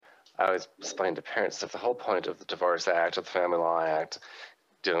I always explain to parents that the whole point of the Divorce Act, of the Family Law Act,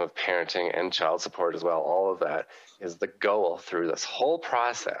 dealing with parenting and child support as well, all of that is the goal through this whole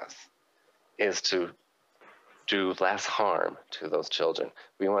process is to do less harm to those children.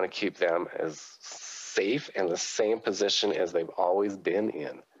 We want to keep them as safe in the same position as they've always been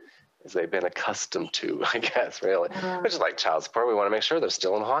in, as they've been accustomed to, I guess, really. Which is like child support. We want to make sure they're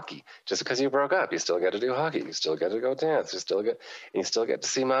still in hockey. Just because you broke up, you still get to do hockey. You still get to go dance. You still get to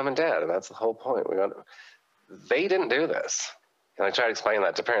see mom and dad. And that's the whole point. They didn't do this. And I try to explain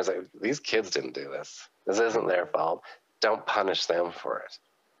that to parents. Like, these kids didn't do this. This isn't their fault. Don't punish them for it.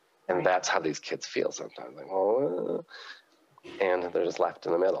 And that's how these kids feel sometimes. Like, well, and they're just left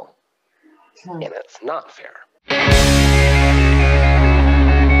in the middle. And it's not fair.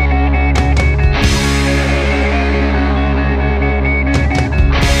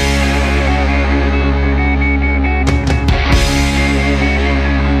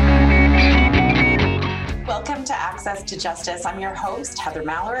 Welcome to Access to Justice. I'm your host, Heather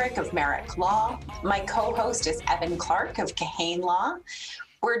Malarick of Merrick Law. My co-host is Evan Clark of Kahane Law.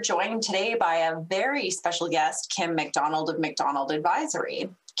 We're joined today by a very special guest, Kim McDonald of McDonald Advisory.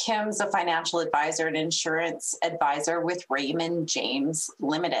 Kim's a financial advisor and insurance advisor with Raymond James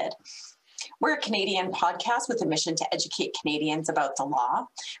Limited. We're a Canadian podcast with a mission to educate Canadians about the law.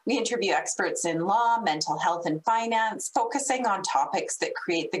 We interview experts in law, mental health, and finance, focusing on topics that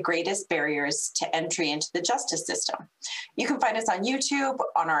create the greatest barriers to entry into the justice system. You can find us on YouTube,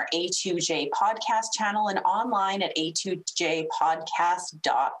 on our A2J podcast channel, and online at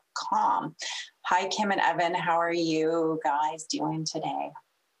a2jpodcast.com. Hi, Kim and Evan. How are you guys doing today?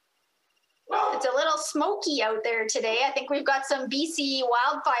 It's a little smoky out there today. I think we've got some BC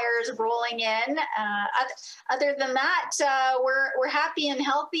wildfires rolling in. Other than that, we're happy and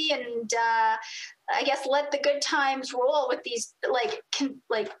healthy, and I guess let the good times roll with these like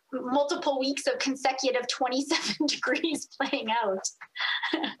multiple weeks of consecutive 27 degrees playing out.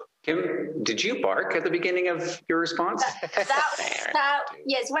 Kim, did you bark at the beginning of your response?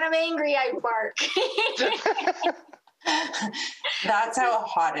 Yes, when I'm angry, I bark. That's how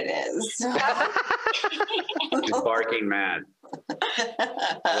hot it is. Just barking mad.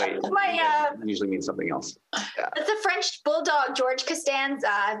 Wait, usually means something else. It's a French bulldog, George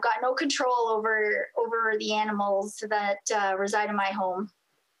Costanza. I've got no control over the animals that reside in my home.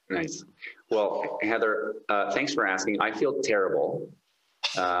 Nice. Well, Heather, thanks for asking. I feel terrible.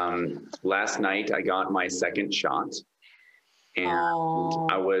 Last night I got my second shot,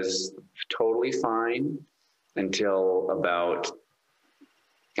 and I was totally fine until about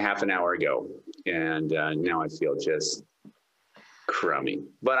half an hour ago. And now I feel just crummy.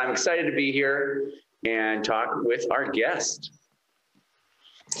 But I'm excited to be here and talk with our guest.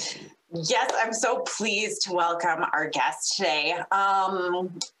 Yes, I'm so pleased to welcome our guest today.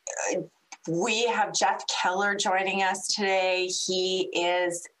 We have Jeff Keller joining us today. He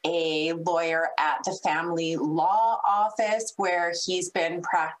is a lawyer at the Family Law Office, where he's been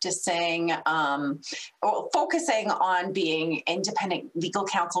practicing, focusing on being independent legal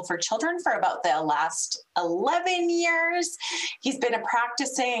counsel for children for about the last 11 years. He's been a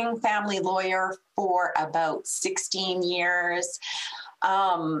practicing family lawyer for about 16 years.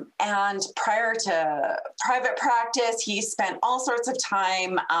 And prior to private practice, he spent all sorts of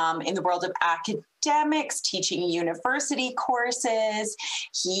time in the world of academics, teaching university courses.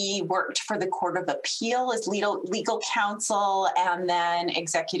 He worked for the Court of Appeal as legal counsel, and then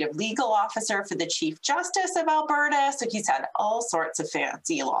executive legal officer for the Chief Justice of Alberta. So he's had all sorts of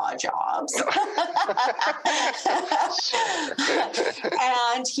fancy law jobs.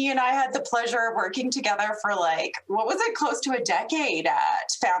 And he and I had the pleasure of working together for close to a decade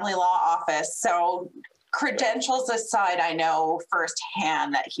at Family Law Office. So credentials aside, I know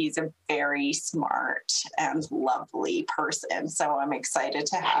firsthand that he's a very smart and lovely person. So I'm excited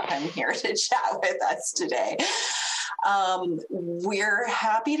to have him here to chat with us today. We're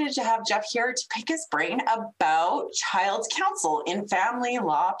happy to have Jeff here to pick his brain about child counsel in family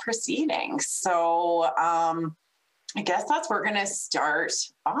law proceedings. So I guess that's where we're going to start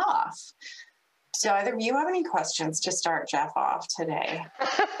off. Do either of you have any questions to start Jeff off today?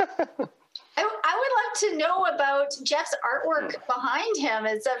 I would love to know about Jeff's artwork behind him.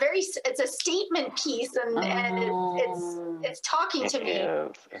 It's a statement piece, and it's talking to me.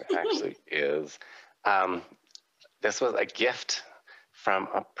 It actually is. This was a gift from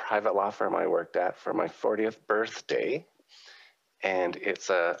a private law firm I worked at for my 40th birthday. And it's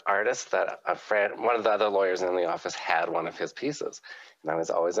an artist that a friend, one of the other lawyers in the office, had one of his pieces. And I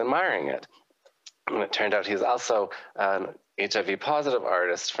was always admiring it. And it turned out he's also an HIV positive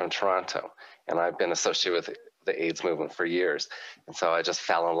artist from Toronto. And I've been associated with the AIDS movement for years. And so I just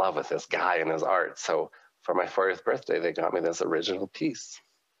fell in love with this guy and his art. So for my 40th birthday, they got me this original piece.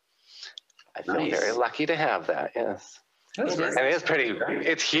 I feel very lucky to have that, yes. And it's pretty,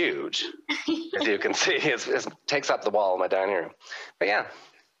 it's huge. As you can see, it takes up the wall of my dining room. But yeah.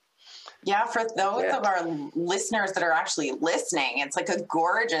 Yeah, for those of our listeners that are actually listening, it's like a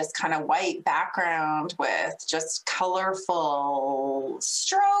gorgeous kind of white background with just colorful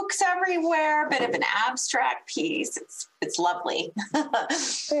strokes everywhere, bit of an abstract piece. It's lovely.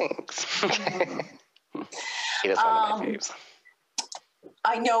 Thanks. It is one of my faves.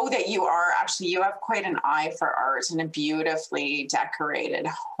 I know that you have quite an eye for art and a beautifully decorated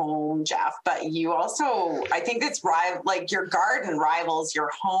home, Jeff, but you also, I think it's like your garden rivals your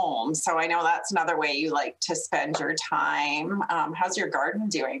home. So I know that's another way you like to spend your time. How's your garden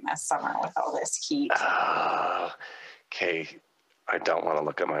doing this summer with all this heat? Okay. I don't want to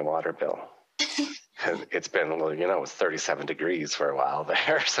look at my water bill. It's been, it's 37 degrees for a while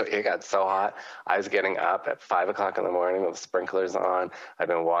there. So it got so hot. I was getting up at 5 o'clock in the morning with sprinklers on. I've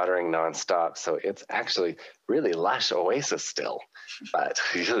been watering nonstop. So it's actually really lush oasis still, but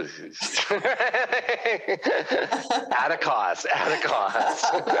at a cost.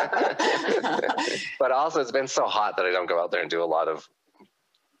 But also it's been so hot that I don't go out there and do a lot of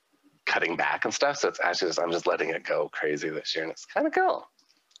cutting back and stuff. So it's actually I'm just letting it go crazy this year. And it's kind of cool.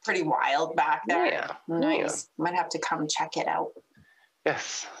 Pretty wild back there. Yeah. Nice. Yeah. Might have to come check it out.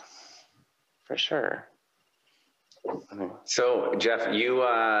 Yes, for sure. So, Jeff,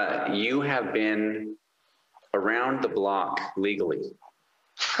 you have been around the block legally.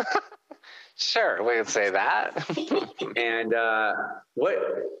 Sure, we could say that. And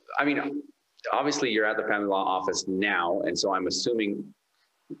obviously you're at the family law office now, and so I'm assuming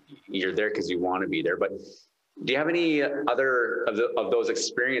you're there because you want to be there, but do you have any other of those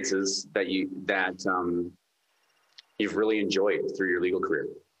experiences that you've really enjoyed through your legal career?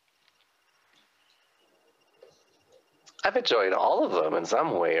 I've enjoyed all of them in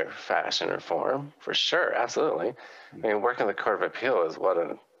some way or fashion or form, for sure, absolutely. I mean, working at the Court of Appeal is what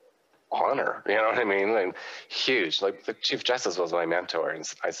an honor, you know what I mean? And huge. Like the Chief Justice was my mentor, and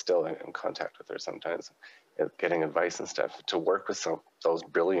I still am in contact with her sometimes, getting advice and stuff. To work with those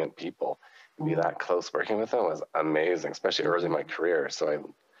brilliant people, be that close working with them was amazing, especially early in my career. So I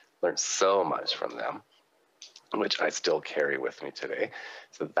learned so much from them, which I still carry with me today.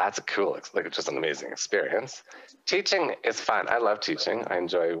 So that's just an amazing experience. Teaching is fun. I love teaching. I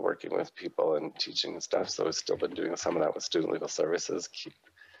enjoy working with people and teaching and stuff. So I've still been doing some of that with Student Legal Services,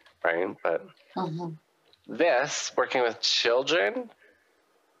 right? But this, working with children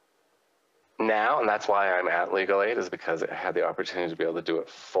now, and that's why I'm at Legal Aid, is because I had the opportunity to be able to do it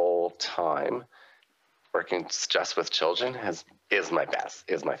full time. Working just with children is my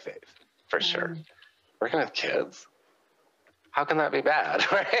fave, for sure. Working with kids, how can that be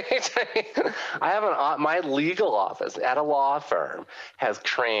bad, right? I have my legal office at a law firm has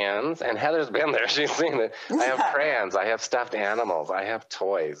crayons, and Heather's been there, she's seen it. I have crayons, I have stuffed animals, I have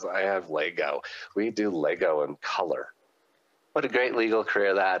toys, I have Lego. We do Lego in color. What a great legal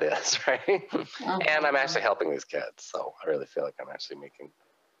career that is, right? And I'm actually helping these kids, so I really feel like I'm actually making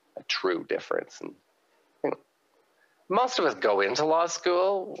a true difference. And most of us go into law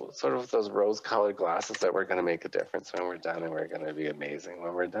school sort of with those rose-colored glasses that we're going to make a difference when we're done, and we're going to be amazing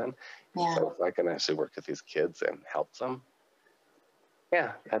when we're done. Yeah. So if I can actually work with these kids and help them,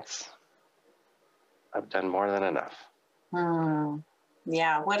 I've done more than enough.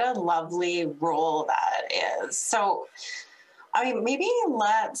 Yeah, what a lovely role that is. So, I mean, maybe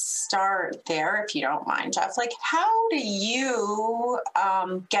let's start there, if you don't mind, Jeff. Like, how do you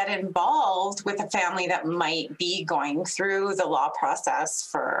get involved with a family that might be going through the law process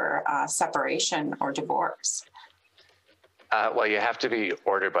for separation or divorce? Well, you have to be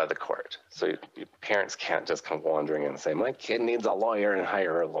ordered by the court. So your parents can't just come wandering in and say, my kid needs a lawyer, and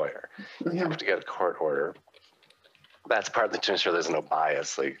hire a lawyer. You have to get a court order. That's partly to ensure there's no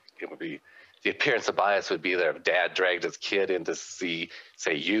bias. Like, it would be, the appearance of bias would be there if dad dragged his kid in to say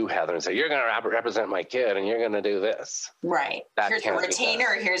you, Heather, and say, you're going to represent my kid and you're going to do this. Right. Here's the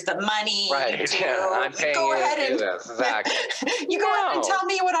retainer, here's the money. Right. I'm paying you to do this. Exactly. You go ahead and tell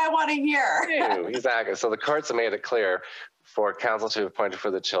me what I want to hear. Exactly. So the courts have made it clear for counsel to be appointed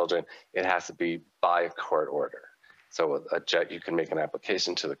for the children, it has to be by a court order. So you can make an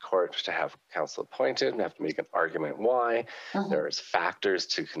application to the court to have counsel appointed and have to make an argument why. There's factors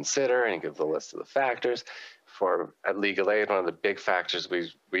to consider, and you give the list of the factors. At Legal Aid, one of the big factors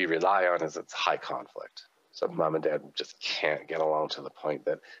we rely on is it's high conflict. So if mom and dad just can't get along to the point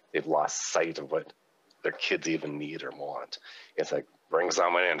that they've lost sight of what their kids even need or want. It's like, bring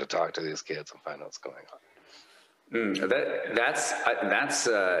someone in to talk to these kids and find out what's going on. That's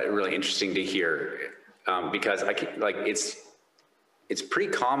really interesting to hear, because it's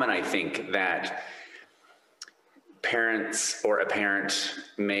pretty common, I think, that parents or a parent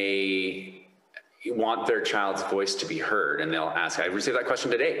may want their child's voice to be heard, and they'll ask. I received that question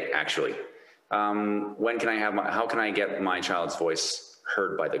today, actually. How can I get my child's voice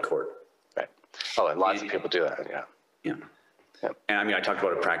heard by the court? Right. Oh, and lots of people do that. Yeah. Yeah. Yep. And I mean, I talked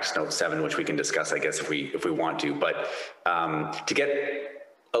about a practice note 7, which we can discuss, I guess, if we want to. But to get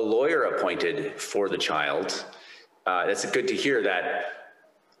a lawyer appointed for the child, that's good to hear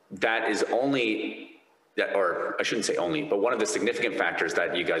that is only that, or I shouldn't say only, but one of the significant factors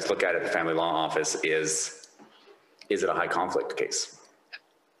that you guys look at the family law office is it a high conflict case?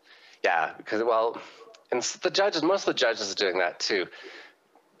 Yeah, because and most of the judges are doing that too,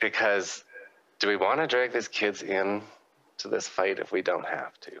 because do we want to drag these kids in to this fight if we don't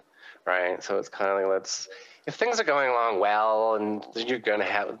have to, right? So it's kind of like, if things are going along well, and you're going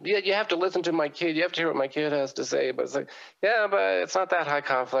to you have to listen to my kid, you have to hear what my kid has to say, but it's like, yeah, but it's not that high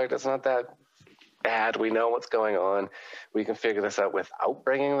conflict, it's not that bad, we know what's going on, we can figure this out without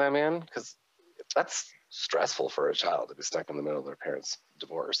bringing them in, because that's stressful for a child to be stuck in the middle of their parents'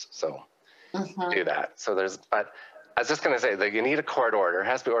 divorce. So do that. So but I was just going to say that you need a court order. It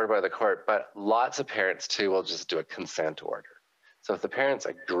has to be ordered by the court, but lots of parents too will just do a consent order. So if the parents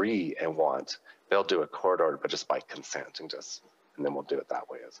agree and want, they'll do a court order, but just by consent, and then we'll do it that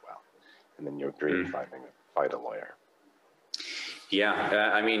way as well. And then you agree to find a lawyer.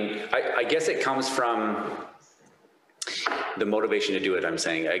 Yeah, I mean, I guess it comes from the motivation to do it. I'm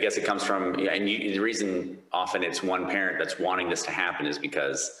saying, I guess it comes from, and the reason often it's one parent that's wanting this to happen is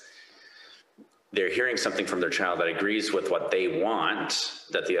because they're hearing something from their child that agrees with what they want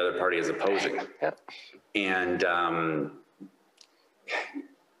that the other party is opposing. Yeah. And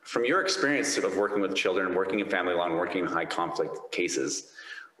from your experience of working with children, working in family law, and working in high conflict cases,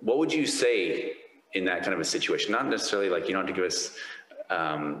 what would you say in that kind of a situation? Not necessarily like, you don't have to give us,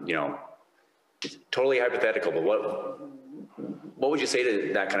 totally hypothetical, but what would you say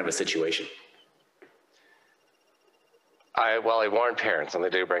to that kind of a situation? I warn parents, and they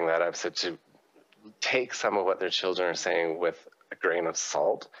do bring that up, so to take some of what their children are saying with a grain of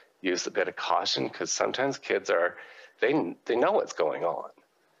salt, use a bit of caution, because sometimes kids they know what's going on.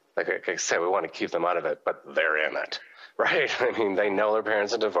 Like I said, we want to keep them out of it, but they're in it, right? I mean, they know their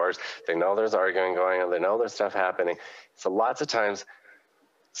parents are divorced. They know there's arguing going on. They know there's stuff happening. So lots of times,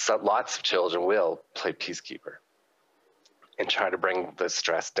 lots of children will play peacekeeper and try to bring the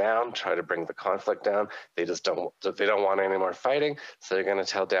stress down, try to bring the conflict down. They don't want any more fighting. So they're going to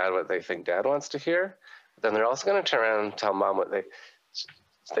tell dad what they think dad wants to hear. But then they're also going to turn around and tell mom what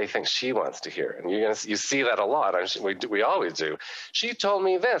they think she wants to hear. And you see that a lot. We always do. She told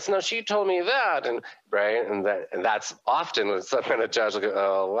me this. No, she told me that. And right. And that's often when some kind of judge will go,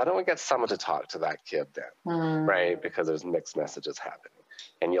 oh, why don't we get someone to talk to that kid then? Right. Because there's mixed messages happening.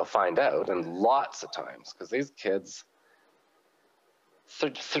 And you'll find out, and lots of times, because these kids,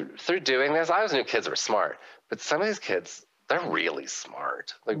 through doing this, I always knew kids were smart, but some of these kids, they're really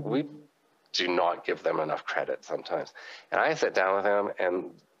smart. Like, we do not give them enough credit sometimes. And I sit down with them,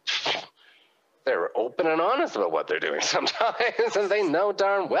 and they're open and honest about what they're doing sometimes, and they know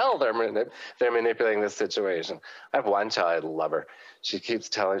darn well they're manipulating this situation. I have one child, I love her. She keeps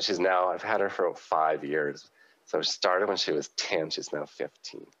telling, I've had her for 5 years. So she started when she was 10, she's now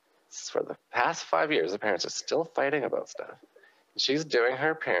 15. For the past 5 years, the parents are still fighting about stuff. She's doing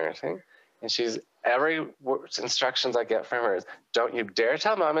her parenting, and every instructions I get from her is, don't you dare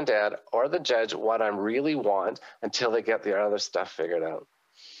tell mom and dad or the judge what I really want until they get the other stuff figured out.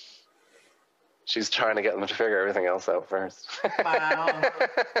 She's trying to get them to figure everything else out first. Wow.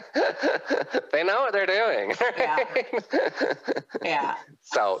 They know what they're doing. Yeah.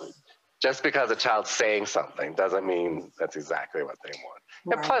 So just because a child's saying something doesn't mean that's exactly what they want.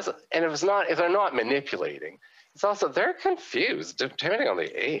 Right. And plus, if they're not manipulating, it's also, they're confused depending on the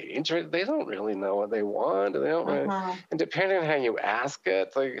age. Right? They don't really know what they want. They don't really, and depending on how you ask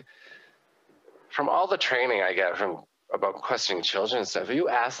it, like from all the training I get about questioning children and stuff, if you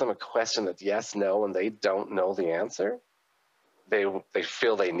ask them a question that's yes, no, and they don't know the answer, they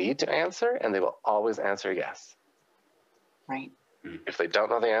feel they need to answer, and they will always answer yes. Right. If they don't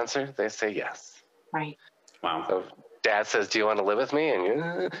know the answer, they say yes. Right. Wow. So dad says, do you want to live with me? And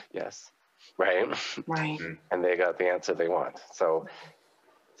you, yes. Right. Right. And they got the answer they want. So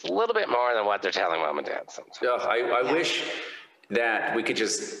it's a little bit more than what they're telling mom and dad sometimes. I wish that we could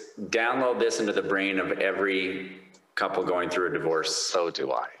just download this into the brain of every couple going through a divorce. So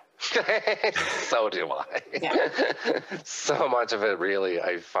do I. So do I. Yeah. So much of it really,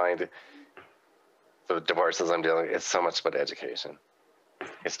 I find the divorces I'm dealing with, it's so much about education.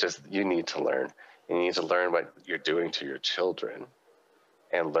 It's just, you need to learn. You need to learn what you're doing to your children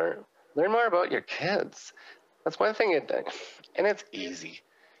and learn more about your kids. That's one thing, and it's easy.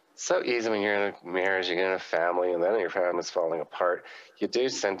 It's so easy when you're in a marriage, you're in a family, and then your family's falling apart. You do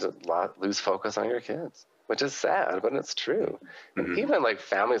tend to lose focus on your kids, which is sad, but it's true. And even like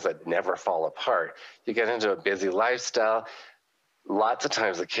families that never fall apart, you get into a busy lifestyle. Lots of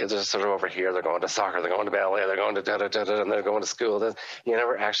times the kids are sort of over here. They're going to soccer, they're going to ballet, they're going to da-da-da-da, and they're going to school. You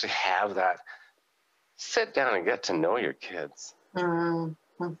never actually have that. Sit down and get to know your kids. I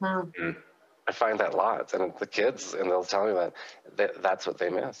find that lots, and the kids, and they'll tell me that's what they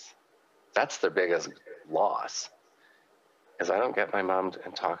miss. That's their biggest loss, is I don't get my mom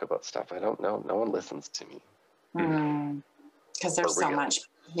and talk about stuff. I don't know. No one listens to me. Because there's so much,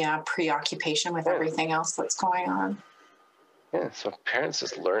 preoccupation with everything else that's going on. Yeah, so if parents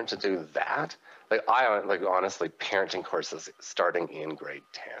just learn to do that. Honestly, parenting courses starting in grade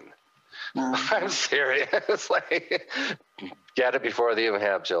 10. I'm serious. Get it before they even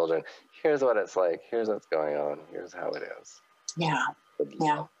have children. Here's what it's like. Here's what's going on. Here's how it is. Yeah.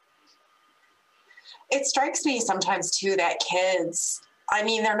 It strikes me sometimes too that kids,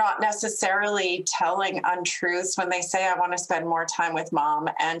 they're not necessarily telling untruths when they say, I want to spend more time with mom,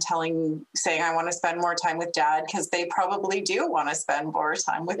 and saying I want to spend more time with dad, because they probably do want to spend more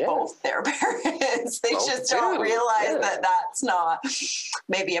time with both their parents. They just don't realize that that's not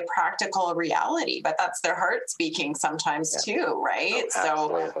maybe a practical reality, but that's their heart speaking sometimes too, right?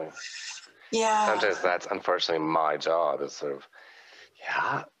 Absolutely. Yeah. Sometimes that's unfortunately my job, is sort of,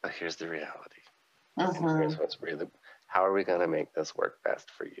 but here's the reality. Here's what's really, how are we going to make this work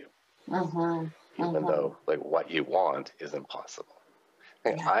best for you? Even though what you want is impossible.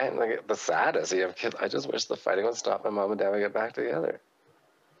 The saddest, you have kids, I just wish the fighting would stop and mom and dad would get back together.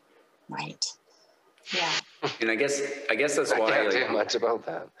 Right. Yeah. And I guess that's why I can't do much about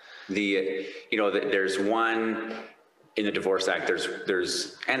that. There's one in the Divorce Act,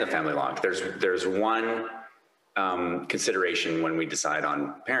 there's and the Family Law, there's one consideration when we decide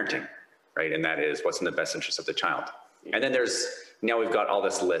on parenting, right? And that is what's in the best interest of the child. And then now we've got all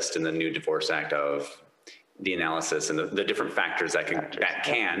this list in the new Divorce Act of the analysis and the different factors the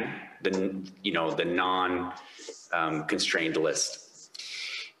non-constrained list.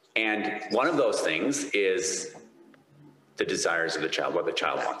 And one of those things is the desires of the child, what the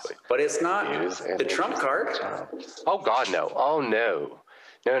child wants. But it's not the trump card. Oh God, no. Oh no.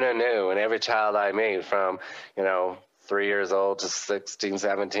 No. And every child I made from, 3 years old to 16,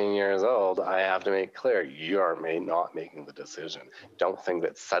 17 years old, I have to make clear, you are not making the decision. Don't think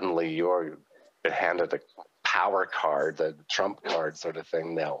that suddenly you're handed a power card, the trump card sort of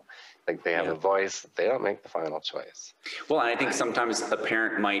thing. No. They have a voice. They don't make the final choice. Well, and I think sometimes a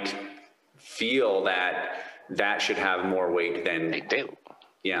parent might feel that should have more weight than they do.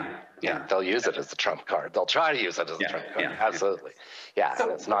 Yeah. They'll use it as the trump card. They'll try to use it as a trump card. Absolutely. Yeah,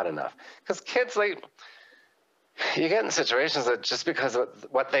 and it's not enough. Because kids, you get in situations that just because of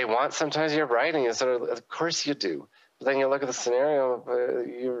what they want, sometimes you're right, and you sort of course you do. But then you look at the scenario,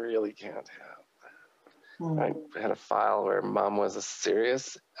 you really can't have that. I had a file where mom was a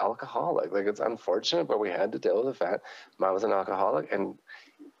serious alcoholic. It's unfortunate, but we had to deal with the fact mom was an alcoholic and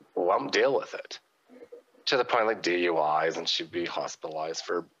won't deal with it. To the point DUIs, and she'd be hospitalized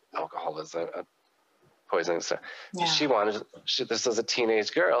for alcoholism, poisoning stuff. Yeah. This was a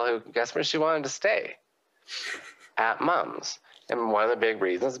teenage girl who, guess where she wanted to stay? At mom's. And one of the big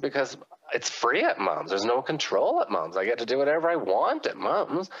reasons is because it's free at mom's. There's no control at mom's. I get to do whatever I want at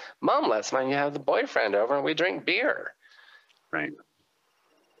mom's. Mom lets me have the boyfriend over and we drink beer. Right.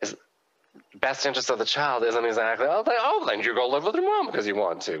 Best interest of the child isn't exactly, then you go live with your mom because you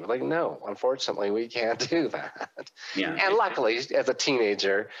want to. No, unfortunately, we can't do that. Yeah. And luckily, as a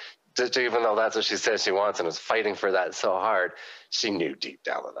teenager, even though that's what she says she wants and was fighting for that so hard, she knew deep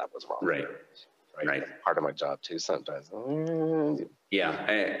down that was wrong. Right. Part of my job too sometimes.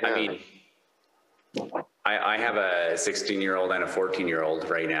 Yeah. I have a 16-year-old and a 14-year-old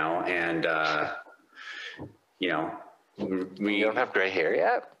right now, and we don't have gray hair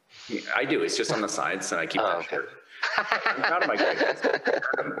yet. I do. It's just on the sides, and I keep that shirt. I'm proud of my gray hair.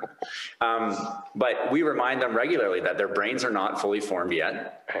 But we remind them regularly that their brains are not fully formed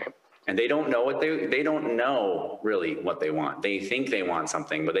yet, and they don't know they don't know really what they want. They think they want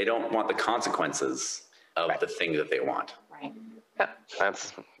something, but they don't want the consequences of the thing that they want. Right. Yeah,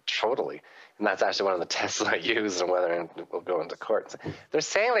 that's totally. And that's actually one of the tests I use, and whether we'll go into court. They're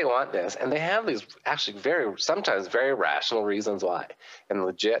saying they want this, and they have these actually sometimes very rational reasons why, and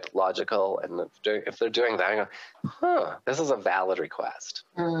legit, logical. And if they're doing that, I go, this is a valid request.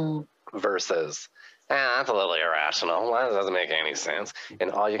 Versus, that's a little irrational. That doesn't make any sense.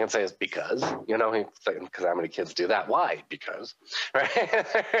 And all you can say is because, because how many kids do that? Why? Because, right?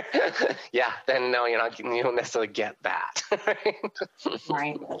 Yeah, then no, you don't necessarily get that.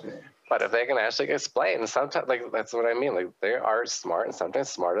 Right. But if they can actually explain, sometimes, like, that's what I mean. Like, they are smart and sometimes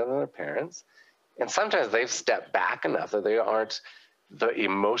smarter than their parents. And sometimes they've stepped back enough that they aren't the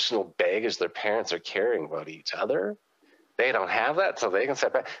emotional baggage their parents are carrying about each other. They don't have that, so they can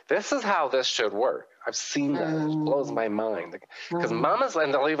step back. This is how this should work. I've seen that. It blows my mind. Because mama's,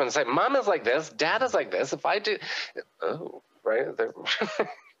 and they'll even say, mom is like this, dad is like this. If I do, right?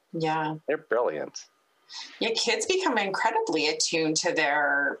 Yeah. They're brilliant. Yeah, kids become incredibly attuned to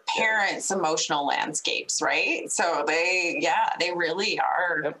their parents' emotional landscapes, right? So they really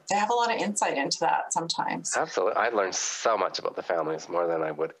are. Yep. They have a lot of insight into that sometimes. Absolutely. I learned so much about the families, more than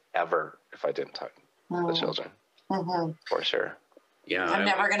I would ever if I didn't talk to the children. Mm-hmm. For sure. Yeah. I'm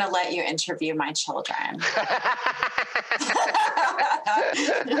never going to let you interview my children.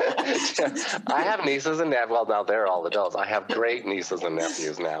 I have nieces and nephews. Well, now they're all adults. I have great nieces and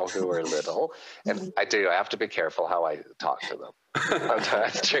nephews now who are little. And I have to be careful how I talk to them.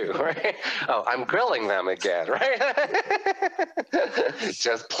 Sometimes too, right? Oh, I'm grilling them again, right?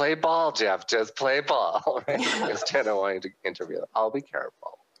 Just play ball, Jeff. Just play ball. Right? Instead of wanting to interview them. I'll be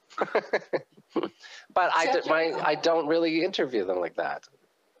careful. But I don't really interview them like that.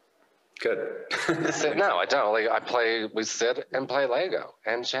 Good. No, I don't. Like we sit and play Lego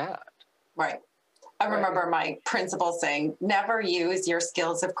and chat. Right. I remember my principal saying, never use your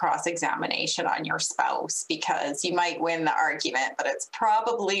skills of cross-examination on your spouse because you might win the argument, but it's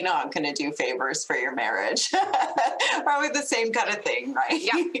probably not going to do favors for your marriage. Probably the same kind of thing, right?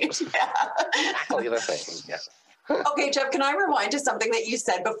 Yeah. Exactly the same, yes. Okay, Jeff, can I rewind to something that you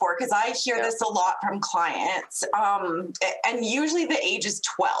said before? Because I hear this a lot from clients. And usually the age is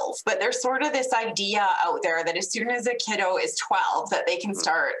 12, but there's sort of this idea out there that as soon as a kiddo is 12, that they can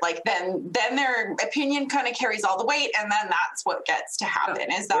start, like, then their opinion kind of carries all the weight, and then that's what gets to happen.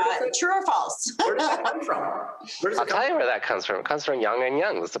 Is that true or false? Where does that come from? I'll tell you where that comes from. It comes from Young and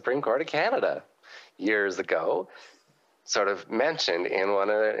Young, the Supreme Court of Canada, years ago, sort of mentioned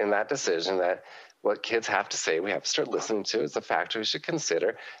in that decision that what kids have to say, we have to start listening to, is a factor we should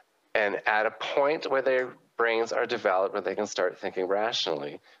consider. And at a point where their brains are developed, where they can start thinking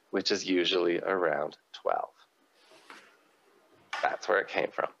rationally, which is usually around 12. That's where it came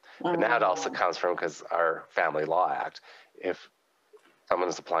from. But now it also comes from, because our Family Law Act, if someone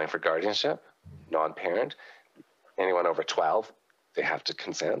is applying for guardianship, non-parent, anyone over 12, they have to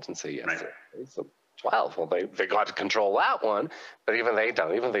consent and say yes. Right. So 12. Well, they got to control that one, but even if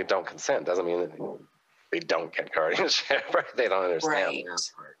they don't consent, doesn't mean that they don't get guardianship, right? They don't understand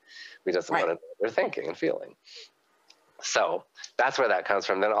that part. We just want to know what they're thinking and feeling. So that's where that comes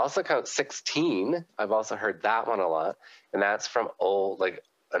from. Then also comes 16. I've also heard that one a lot, and that's from old, like,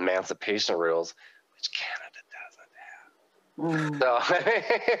 emancipation rules, which Canada doesn't have. So,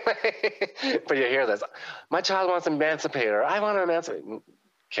 but you hear this, my child wants to emancipate, or I want to emancipate.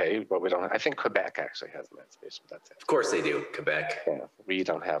 Okay, but we don't. I think Quebec actually has emancipation. That's it. Of course they do, Quebec. Yeah, we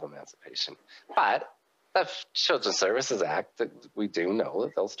don't have emancipation. But the Children's Services Act, that we do know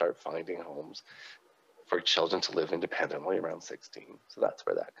that they'll start finding homes for children to live independently around 16. So that's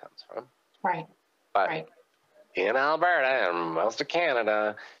where that comes from. Right. But in Alberta and most of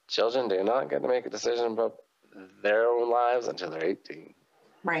Canada, children do not get to make a decision about their own lives until they're 18.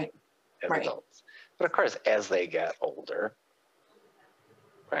 Right. As adults. But of course, as they get older,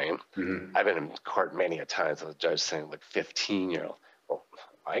 right? Mm-hmm. I've been in court many a times with a judge saying, like, 15-year-old. Well,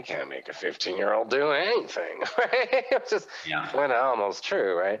 I can't make a 15-year-old do anything, right? It's just almost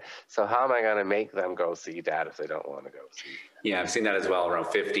true, right? So how am I going to make them go see dad if they don't want to go see dad? Yeah, I've seen that as well, around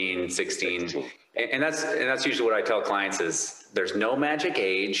 15, 16. And that's usually what I tell clients is there's no magic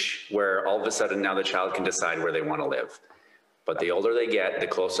age where all of a sudden now the child can decide where they want to live. But the older they get, the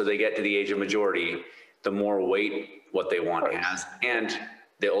closer they get to the age of majority, the more weight what they want has. And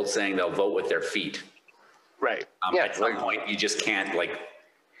the old saying, they'll vote with their feet. Right. At some point, you just can't, like...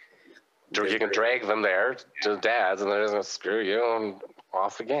 You can drag them there to dad's, and they're just going to screw you and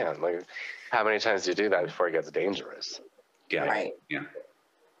off again. Like, how many times do you do that before it gets dangerous? Yeah. Right. Yeah.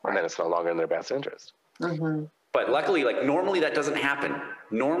 And then it's no longer in their best interest. Mm-hmm. But luckily, like, normally that doesn't happen.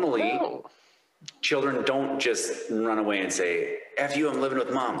 Normally, children don't just run away and say, F you, I'm living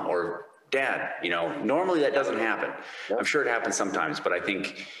with mom, or dad, normally that doesn't happen. Yep. I'm sure it happens sometimes, but I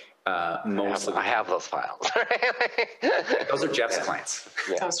think I have those files. Those are Jeff's clients.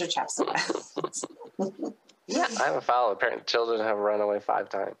 Yeah. Those are Jeff's clients. Yeah, I have a file. Apparently, children have run away 5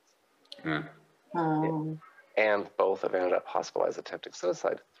 times. Yeah. And both have ended up hospitalized attempting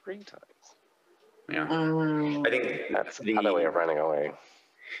suicide 3 times. Yeah. Mm. I think That's another way of running away.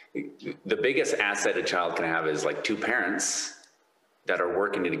 the biggest asset a child can have is like two parents that are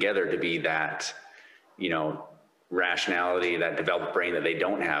working together to be that, rationality, that developed brain that they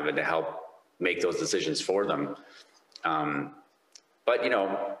don't have, and to help make those decisions for them. But,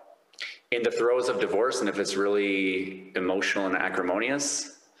 in the throes of divorce, and if it's really emotional and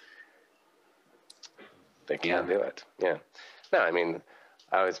acrimonious, They can't do it. Yeah. No, I mean,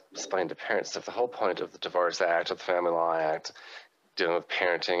 I always explain to parents that the whole point of the Divorce Act, of the Family Law Act, dealing with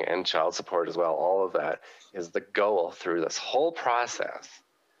parenting and child support as well, all of that is the goal through this whole process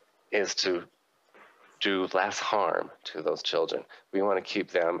is to do less harm to those children. We want to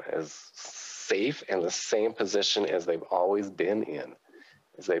keep them as safe in the same position as they've always been in,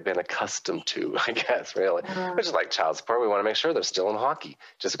 as they've been accustomed to, I guess, really. Which is like child support. We want to make sure they're still in hockey.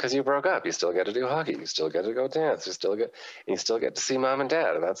 Just because you broke up, you still get to do hockey. You still get to go dance. You still get to see mom and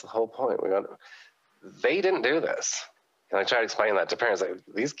dad. And that's the whole point. They didn't do this. And I try to explain that to parents. Like,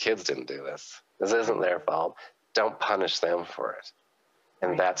 these kids didn't do this. This isn't their fault. Don't punish them for it.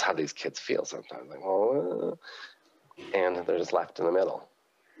 And that's how these kids feel sometimes. Like, well, and they're just left in the middle.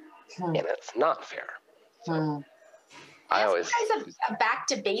 And it's not fair. So, I always guys a back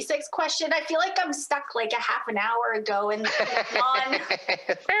to basics question. I feel like I'm stuck like a half an hour ago in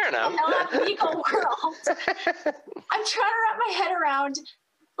fair enough. non-legal world. I'm trying to wrap my head around,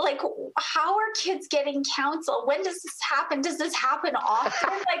 like, how are kids getting counsel? When does this happen? Does this happen often?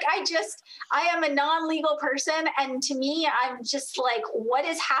 Like, I am a non-legal person, and to me, I'm just like, what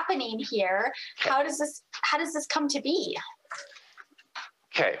is happening here? How does this come to be?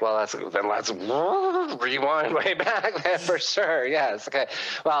 Okay, well, let's rewind way back then for sure. Yes. Okay.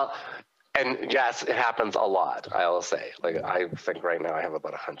 Well, and yes, it happens a lot. I will say, like, I think right now I have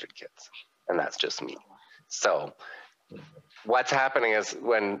about 100 kids, and that's just me. So what's happening is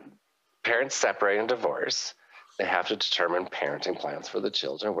when parents separate and divorce, they have to determine parenting plans for the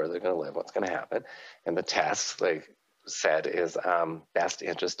children, where they're going to live, what's going to happen. And the test, like said, is best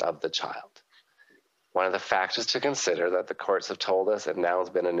interest of the child. One of the factors to consider that the courts have told us, and now has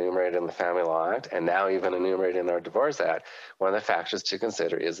been enumerated in the Family Law Act, and now even enumerated in our Divorce Act, one of the factors to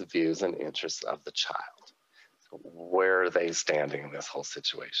consider is the views and interests of the child. So where are they standing in this whole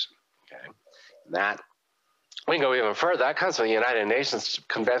situation? Okay, and that, we can go even further. That comes from the United Nations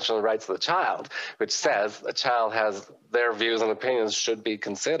Convention on the Rights of the Child, which says a child has their views and opinions should be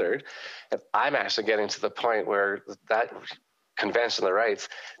considered. And I'm actually getting to the point where that Convention of the Rights,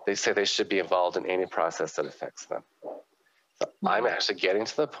 they say they should be involved in any process that affects them. So I'm actually getting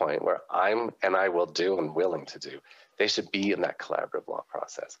to the point where I will do and willing to do, they should be in that collaborative law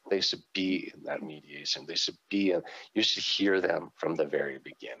process. They should be in that mediation. You should hear them from the very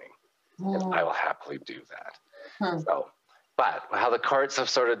beginning. And I will happily do that. So, but how the courts have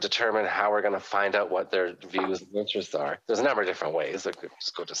sort of determined how we're going to find out what their views and interests are, there's a number of different ways. They could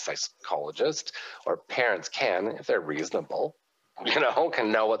just go to psychologists, or parents can, if they're reasonable,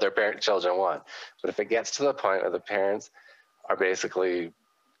 can know what their children want. But if it gets to the point where the parents are basically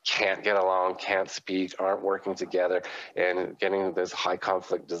can't get along, can't speak, aren't working together, and getting this high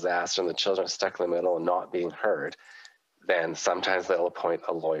conflict disaster, and the children are stuck in the middle and not being heard, then sometimes they'll appoint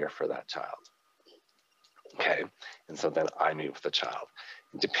a lawyer for that child. Okay, and so then I meet with the child.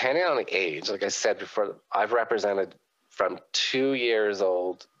 Depending on the age, like I said before, I've represented from 2 years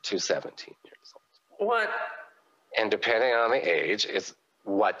old to 17 years old. What? And depending on the age, it's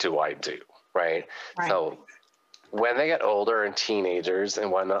what do I do, right? So when they get older and teenagers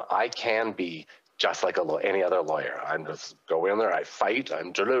and whatnot, I can be just like any other lawyer. I'm just go in there, I fight,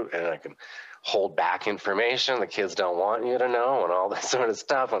 and I can hold back information the kids don't want you to know and all that sort of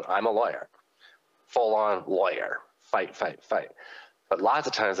stuff. And I'm a lawyer, full-on lawyer, fight. But lots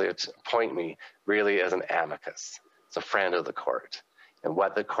of times they appoint me really as an amicus. It's a friend of the court. And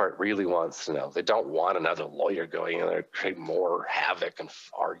what the court really wants to know. They don't want another lawyer going in there to create more havoc and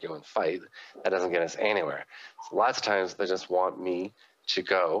argue and fight. That doesn't get us anywhere. So lots of times they just want me to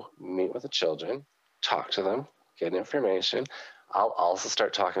go meet with the children, talk to them, get information. I'll also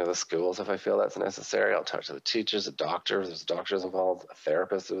start talking to the schools if I feel that's necessary. I'll talk to the teachers, the doctors, there's doctors involved, a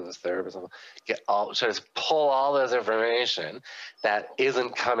therapist, there's therapists involved. Try to pull all this information that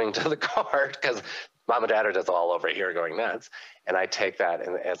isn't coming to the court, because mom and dad are just all over here going nuts. And I take that,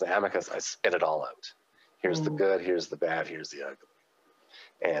 and as an amicus, I spit it all out. Here's the good, here's the bad, here's the ugly.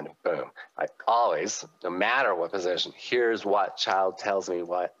 And boom. I always, no matter what position, here's what child tells me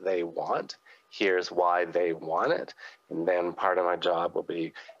what they want. Here's why they want it. And then part of my job will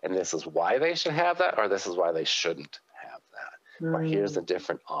be, and this is why they should have that, or this is why they shouldn't have that. Or here's a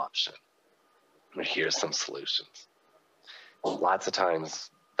different option. Or here's some solutions. Lots of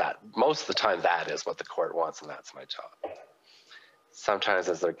times that most of the time that is what the court wants, and that's my job. Sometimes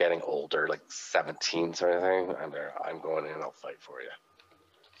as they're getting older, like 17 sort of thing, I'm going in, I'll fight for you.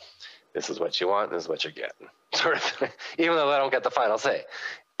 This is what you want, this is what you're getting, sort of thing. Even though I don't get the final say.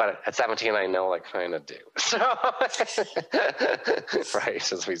 But at 17, I know I kind of do. So,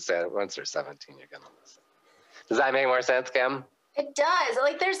 right, as we said, once they're 17, you're going to listen. Does that make more sense, Kim? It does.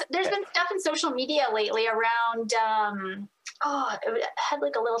 Like there's been stuff in social media lately around it had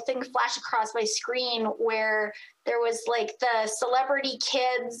like a little thing flash across my screen where there was like the celebrity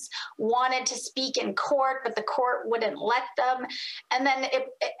kids wanted to speak in court, but the court wouldn't let them. And then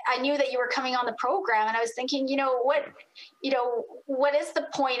I knew that you were coming on the program, and I was thinking, what is the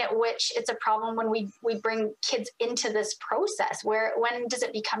point at which it's a problem when we bring kids into this process? When does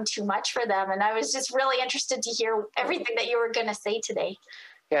it become too much for them? And I was just really interested to hear everything that you were going to say today.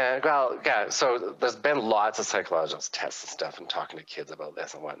 Yeah, well, yeah. So there's been lots of psychological tests and stuff, and talking to kids about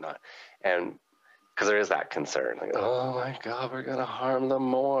this and whatnot, and because there is that concern, like, oh my God, we're gonna harm them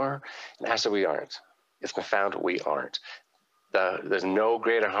more. And actually, we aren't. It's been found we aren't. There's no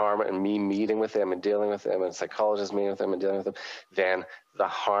greater harm in me meeting with them and dealing with them, and psychologists meeting with them and dealing with them, than the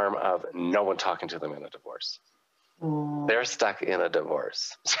harm of no one talking to them in a divorce. They're stuck in a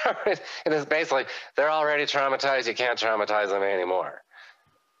divorce, and it's basically they're already traumatized. You can't traumatize them anymore.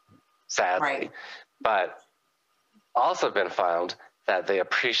 Sadly, right. But also been found that they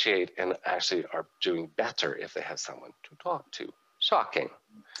appreciate and actually are doing better if they have someone to talk to. Shocking.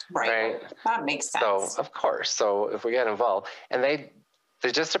 Right? That makes sense. So, of course. So if we get involved, and they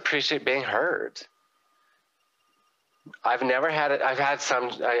just appreciate being heard. I've never had it. I've had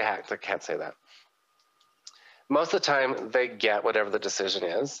some, I can't say that. Most of the time, they get whatever the decision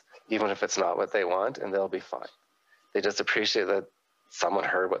is, even if it's not what they want, and they'll be fine. They just appreciate that someone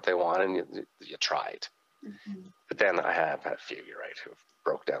heard what they wanted and you tried. Mm-hmm. But then I have had a few, you're right, who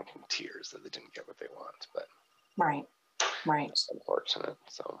broke down in tears that they didn't get what they want. But right. It's unfortunate.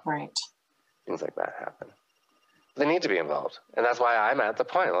 So right. Things like that happen. They need to be involved. And that's why I'm at the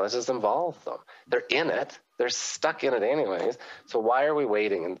point. Let's just involve them. They're in it. They're stuck in it anyways. So why are we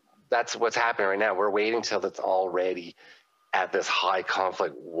waiting? And that's what's happening right now. We're waiting till it's already at this high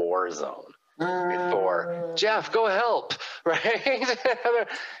conflict war zone. Before, Jeff, go help, right?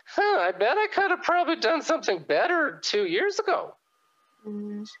 I bet I could have probably done something better 2 years ago.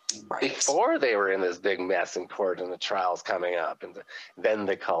 Right. Before they were in this big mess in court and the trial's coming up, and then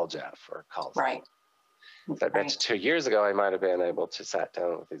they call Jeff or call someone. Right. I bet you 2 years ago I might have been able to sat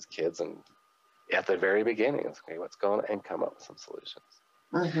down with these kids and at the very beginning, okay, what's going on, and come up with some solutions.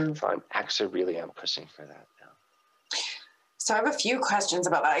 Mm-hmm. So I'm actually am pushing for that now. So I have a few questions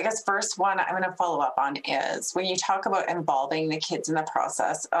about that. I guess first one I'm going to follow up on is when you talk about involving the kids in the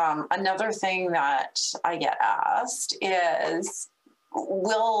process, another thing that I get asked is,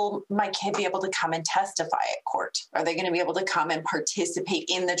 will my kid be able to come and testify at court? Are they going to be able to come and participate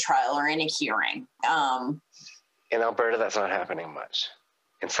in the trial or in a hearing? In Alberta, that's not happening much.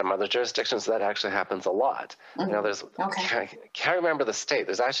 In some other jurisdictions, that actually happens a lot. Mm-hmm. There's I can't remember the state.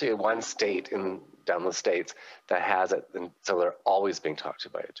 There's actually one state down the states that has it, and so they're always being talked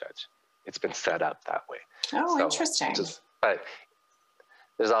to by a judge. It's been set up that way. Oh, so interesting. But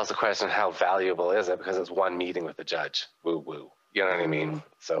there's also a question of how valuable is it, because it's one meeting with the judge. Woo woo. You know what I mean?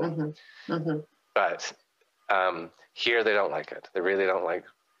 So, but here they don't like it. They really don't like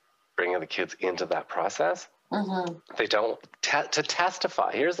bringing the kids into that process. Mm-hmm. They don't to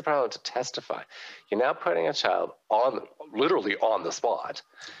testify. Here's the problem: to testify, you're now putting a child literally on the spot.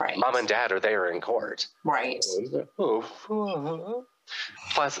 Right. Mom and dad are there in court. Right.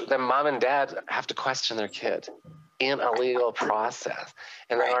 Plus, then mom and dad have to question their kid in a legal process,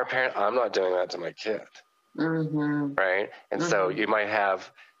 and then our parent, I'm not doing that to my kid. Mm-hmm. Right. And so you might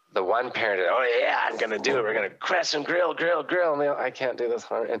have the one parent, oh yeah, I'm going to do it. We're going to question, grill. And I can't do this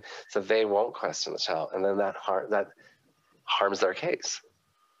harm. And so they won't question the child. And then that harms their case.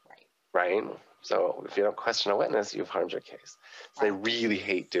 Right. So if you don't question a witness, you've harmed your case. So they really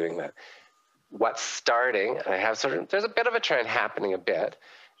hate doing that. What's starting, there's a bit of a trend happening a bit.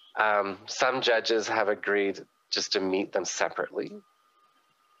 Some judges have agreed just to meet them separately.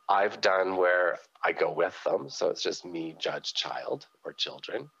 I've done where I go with them. So it's just me, judge, child, or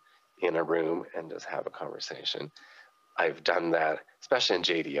children in a room and just have a conversation. I've done that, especially in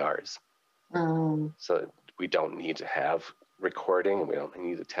JDRs. So we don't need to have recording. We don't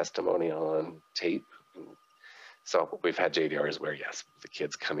need a testimony on tape. So we've had JDRs where, yes, the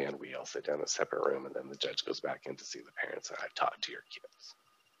kids come in, we all sit down in a separate room, and then the judge goes back in to see the parents, and I've talked to your kids.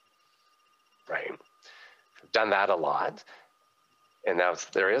 Right? I've done that a lot. And now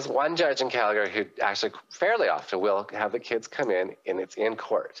there is one judge in Calgary who actually fairly often will have the kids come in and it's in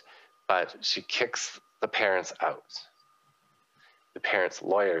court, but she kicks the parents out. The parents'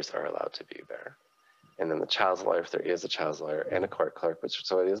 lawyers are allowed to be there. And then the child's lawyer, if there is a child's lawyer, and a court clerk, which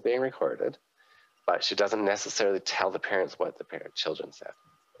so it is being recorded, but she doesn't necessarily tell the parents what the children said.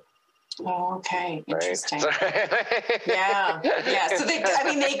 Oh, okay. Interesting. Right? Yeah. So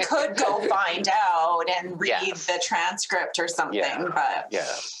they could go find out and read the transcript or something, but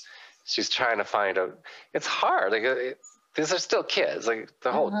she's trying to find out. It's hard. Like these are still kids. Like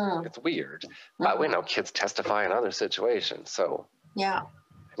the whole, it's weird, but we know kids testify in other situations. So I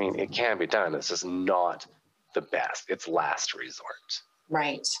mean, it can be done. It's just not the best. It's last resort.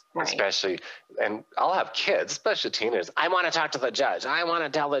 Right. Especially, and I'll have kids, especially teenagers. I want to talk to the judge. I want to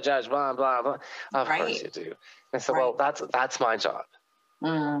tell the judge, blah, blah, blah. Of course you do. And so, well, that's my job.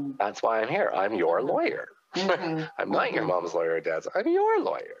 That's why I'm here. I'm your lawyer. I'm not your mom's lawyer or dad's. I'm your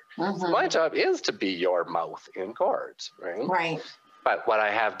lawyer. So my job is to be your mouth in court, right? Right. But what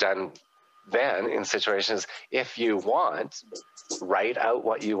I have done then in situations, if you want, write out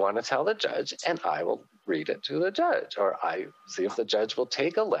what you want to tell the judge, and I will read it to the judge, or I see if the judge will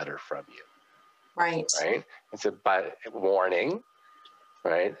take a letter from you. Right. And so, but warning,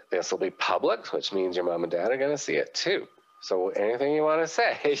 right? This will be public, which means your mom and dad are going to see it too. So anything you want to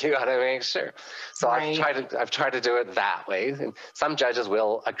say, you got to make sure. So I've tried to do it that way. And some judges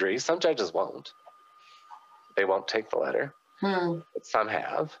will agree. Some judges won't. They won't take the letter. But some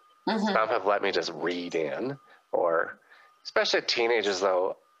have. Some have let me just read in, or especially teenagers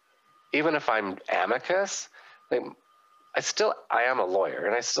though, even if I'm amicus, I am a lawyer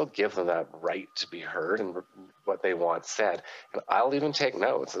and I still give them that right to be heard and what they want said. And I'll even take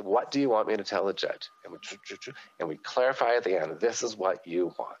notes. What do you want me to tell the judge? And we clarify at the end, this is what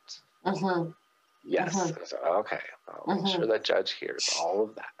you want. Yes. So, okay. I'll make sure the judge hears all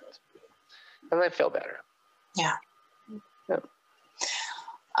of that. And they feel better. Yeah.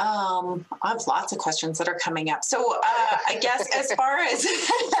 I have lots of questions that are coming up. So I guess as far as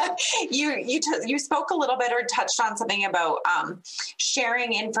you spoke a little bit or touched on something about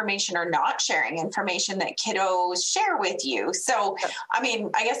sharing information or not sharing information that kiddos share with you. So, I mean,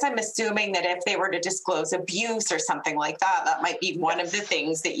 I guess I'm assuming that if they were to disclose abuse or something like that, that might be one of the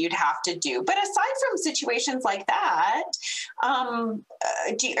things that you'd have to do. But aside from situations like that, are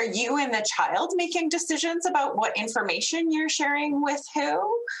you and the child making decisions about what information you're sharing with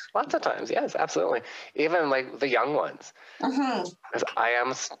who? Lots of times, yes, absolutely. Even like the young ones. Because I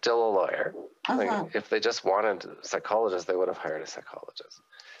am still a lawyer. Like, if they just wanted a psychologist, they would have hired a psychologist.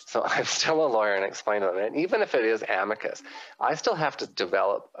 So I'm still a lawyer and explain to them. And even if it is amicus, I still have to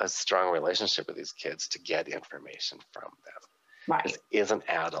develop a strong relationship with these kids to get information from them. Right. This isn't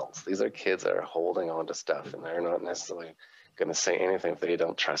adults. These are kids that are holding on to stuff, and they're not necessarily going to say anything if they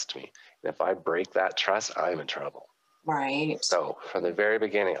don't trust me. And if I break that trust, I'm in trouble. Right. So from the very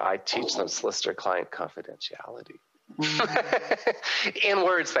beginning, I teach them solicitor-client confidentiality. In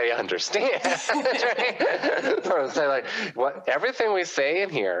words they understand. So like everything we say in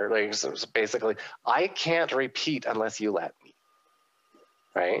here, like so basically, I can't repeat unless you let me.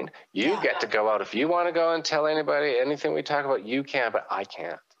 Right? You get to go out if you want to go and tell anybody anything we talk about. You can, but I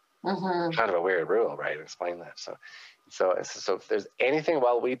can't. Kind of a weird rule, right? Explain that. So if there's anything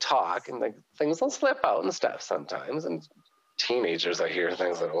while we talk, and like things will slip out and stuff sometimes, and teenagers, I hear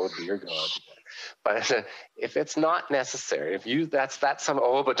things like, "Oh dear God," but if it's not necessary, if that's some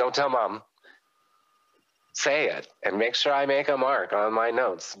but don't tell mom. Say it and make sure I make a mark on my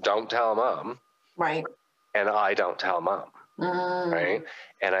notes. Don't tell mom. Right. And I don't tell mom. Right.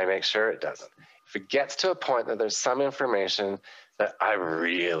 And I make sure it doesn't. If it gets to a point that there's some information that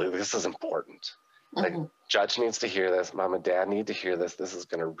this is important. Like, judge needs to hear this. Mom and dad need to hear this. This is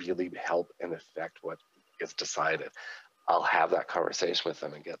going to really help and affect what is decided. I'll have that conversation with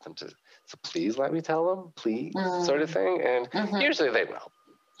them and get them to, so please let me tell them, please, sort of thing. And usually they will.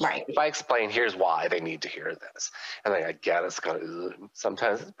 Right. If I explain, here's why they need to hear this. And I get it's kind of,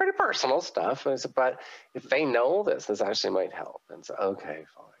 sometimes it's pretty personal stuff. But if they know this actually might help. And so, okay,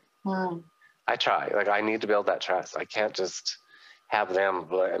 fine. I try. Like, I need to build that trust. I can't just have them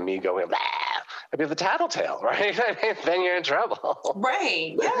and me go in, I'd be the tattletale, right? I mean, then you're in trouble.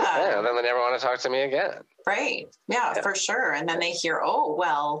 Right. Yeah. And then they never want to talk to me again. Right. Yeah, for sure. And then they hear, oh,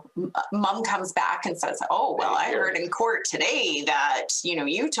 well, mom comes back and says, oh, well, I heard in court today that,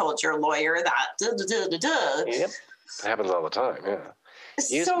 you told your lawyer that. Yep. It happens all the time. Yeah.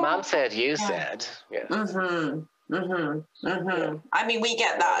 Mom said, you said. Yeah. I mean, we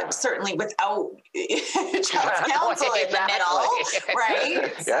get that certainly without child's counsel in the middle,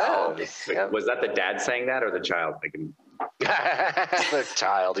 right? Yeah. Was that the dad saying that or the child? The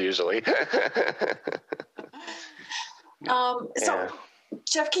child usually. So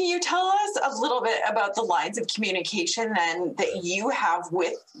Jeff, can you tell us a little bit about the lines of communication then that you have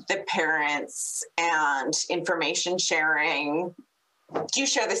with the parents and information sharing? Do you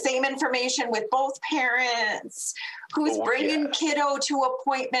share the same information with both parents? Who's bringing kiddo to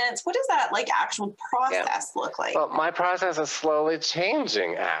appointments? What does that actual process look like? Well, my process is slowly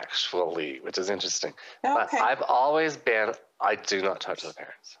changing actually, which is interesting. Okay. But I've always been, I do not talk to the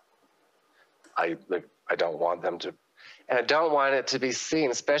parents. I don't want them to, and I don't want it to be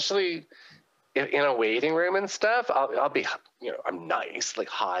seen, especially in a waiting room and stuff. I'll be, I'm nice,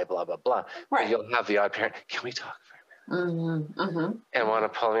 hi, blah, blah, blah. Right. But you'll have the odd parent, can we talk for a minute? Mm-hmm, mm-hmm. And want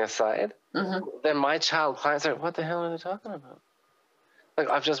to pull me aside. Mm-hmm. Then my child clients are, what the hell are they talking about?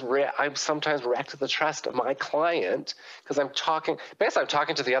 I've sometimes wrecked the trust of my client because I'm talking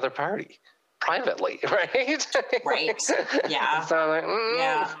to the other party privately, right? Right. Yeah. So I'm like,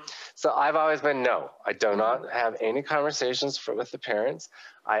 Yeah. So I've always been, no, I do not have any conversations with the parents.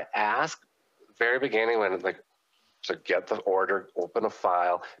 I ask very beginning when to get the order, open a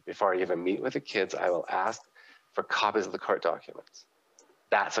file before I even meet with the kids, I will ask for copies of the court documents.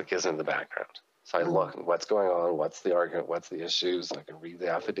 That's what gives me the background. So I look at what's going on, what's the argument, what's the issues, and I can read the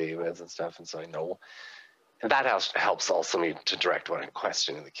affidavits and stuff, and so I know. And that helps also me to direct when I'm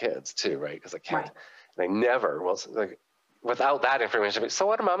questioning the kids too, right? Because I can't, and I never, without that information, so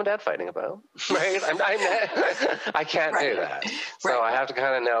what are mom and dad fighting about, right? I can't do that. So I have to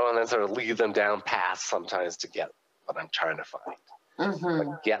kind of know and then sort of lead them down paths sometimes to get what I'm trying to find.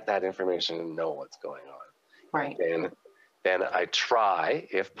 Mm-hmm. Get that information and know what's going on. Right. Then I try,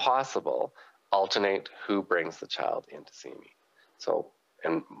 if possible, alternate who brings the child in to see me. So,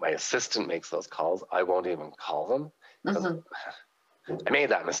 and my assistant makes those calls. I won't even call them. I made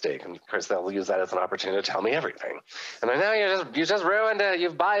that mistake, and of course they'll use that as an opportunity to tell me everything. And I know you just ruined it.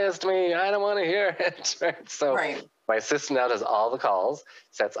 You've biased me. I don't want to hear it. Right? So my assistant now does all the calls,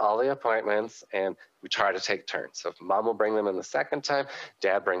 sets all the appointments, and we try to take turns. So if mom will bring them in the second time,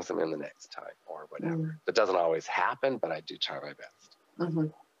 dad brings them in the next time, or whatever. That doesn't always happen, but I do try my best.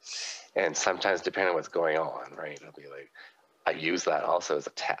 And sometimes, depending on what's going on, right, it'll be I use that also as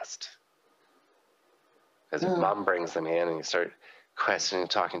a test. Because if mom brings them in and you start questioning,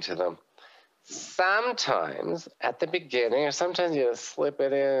 talking to them, sometimes at the beginning, or sometimes you slip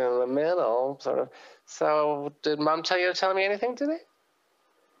it in the middle, sort of. So, did mom tell you to tell me anything today?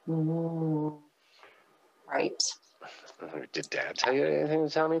 Right. Did dad tell you anything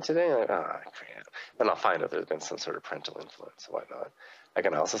to tell me today? I can't. Then I'll find out there's been some sort of parental influence or whatnot. I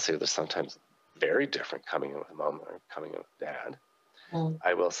can also see there's sometimes very different coming in with mom or coming in with dad.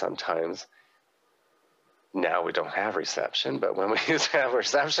 I will sometimes, now we don't have reception, but when we used to have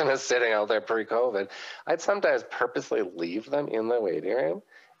receptionists sitting out there pre-COVID, I'd sometimes purposely leave them in the waiting room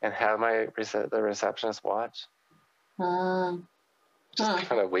and have the receptionist watch. Just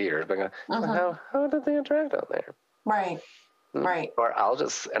kind of weird, but how did they interact out there? Right. Right. Or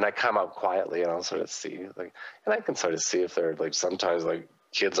and I come up quietly and I'll sort of see, and I can sort of see if they're sometimes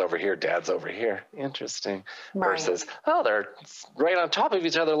kids over here, dad's over here. Interesting. Versus, they're right on top of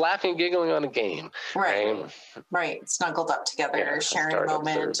each other, laughing, giggling on a game. Right. Snuggled up together, sharing a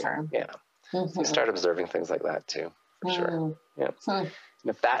moment. You start observing things like that too, for sure. Yeah. And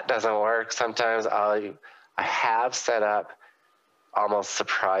if that doesn't work, sometimes I have set up almost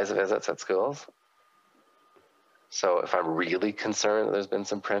surprise visits at schools. So if I'm really concerned that there's been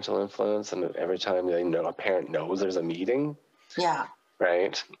some parental influence, and every time a parent knows there's a meeting,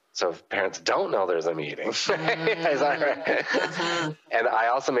 right? So if parents don't know there's a meeting, is that right? And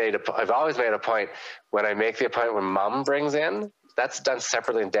I've always made a point when I make the appointment when mom brings in, that's done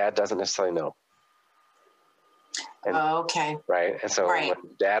separately, and dad doesn't necessarily know. And, right? And so when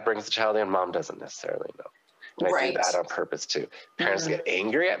dad brings the child in, mom doesn't necessarily know. And I do that on purpose too. Parents get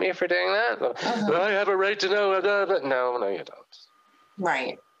angry at me for doing that. I have a right to know. But no, you don't.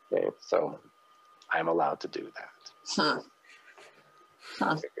 Right. Okay, so I'm allowed to do that.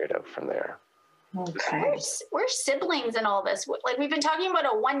 Figure it out from there. Okay. We're siblings in all this. We've been talking about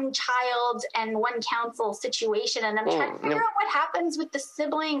a one child and one counsel situation, and I'm trying to figure out what happens with the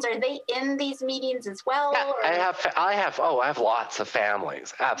siblings. Are they in these meetings as well? Yeah, I have lots of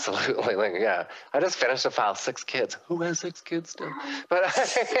families. Absolutely. I just finished a file, 6 kids. Who has 6 kids still? But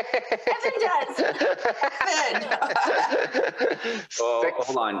Evan does.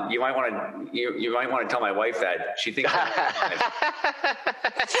 Hold on. You might want to tell my wife that. She thinks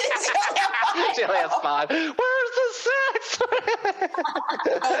she only has 5. Where's the 6?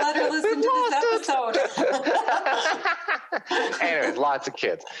 Don't let her listen to this episode. Anyways, lots of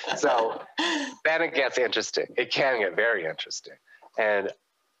kids. So then it gets interesting. It can get very interesting. And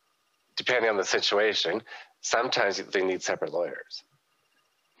depending on the situation, sometimes they need separate lawyers.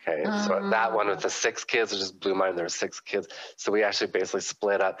 Okay, so that one with the 6 kids, it just blew my mind. There were 6 kids. So we actually basically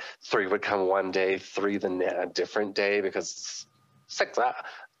split up. 3 would come one day, 3 a different day, because 6,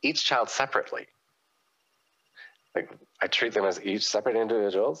 each child separately. Like, I treat them as each separate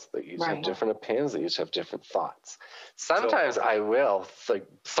individuals. They each have different opinions. They each have different thoughts. Sometimes I will like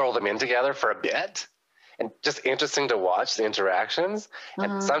throw them in together for a bit, and just interesting to watch the interactions.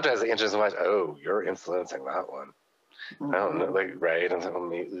 And sometimes it's interesting to watch. Oh, you're influencing that one. I don't know, like right, and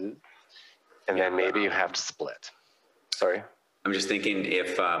then maybe you have to split. Sorry. I'm just thinking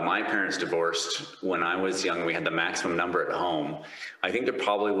if my parents divorced when I was young, we had the maximum number at home. I think there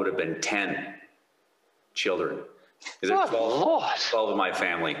probably would have been 10 children. There's 12 of my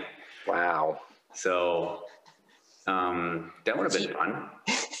family. Wow. So that would have been fun.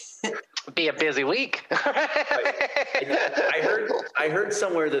 Be a busy week. I heard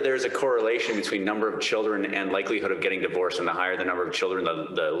somewhere that there's a correlation between number of children and likelihood of getting divorced, and the higher the number of children,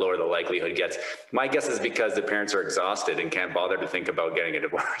 the lower the likelihood gets. My guess is because the parents are exhausted and can't bother to think about getting a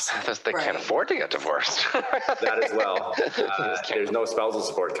divorce. They can't afford to get divorced. That as well. There's no spousal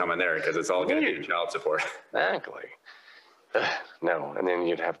support coming there because it's all going to be child support. Exactly. No, and then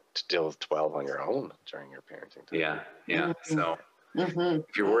you'd have to deal with 12 on your own during your parenting time. Yeah. So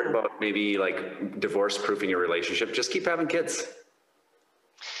if you're worried about maybe like divorce proofing your relationship, just keep having kids.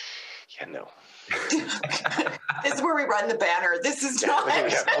 Yeah, no. This is where we run the banner. This is not.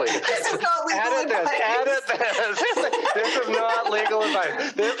 This is not legal advice. Edit this. This is not legal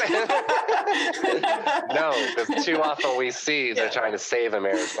advice. No, because too often we see they're trying to save a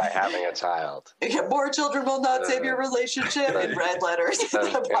marriage by having a child. Yeah, more children will not save your relationship in red letters.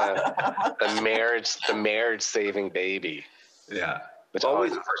 The marriage saving baby. Yeah. Which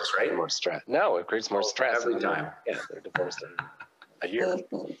always creates right? More stress. No, it creates more stress every time. Yeah, they're divorced in a year.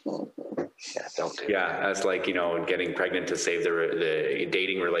 Yeah, don't do that. That's like, getting pregnant to save the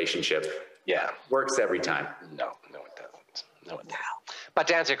dating relationship. Yeah. Works every time. No, it doesn't. No, it doesn't. But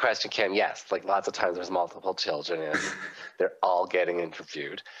to answer your question, Kim, yes, like lots of times there's multiple children and they're all getting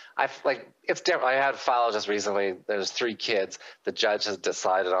interviewed. It's different. I had a file just recently. There's 3 kids. The judge has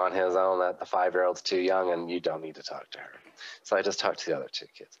decided on his own that the 5-year-old's too young and you don't need to talk to her. So I just talked to the other 2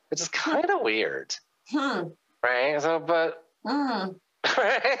 kids, which is kind of weird. Right? So,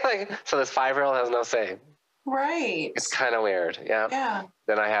 right? So this 5-year-old has no say. Right. It's kind of weird. Yeah. Yeah.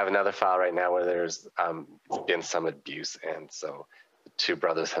 Then I have another file right now where there's been some abuse, and so the 2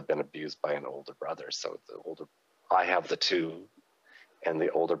 brothers have been abused by an older brother. So I have the 2, and the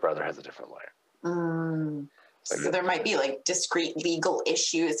older brother has a different lawyer. So there might be like discrete legal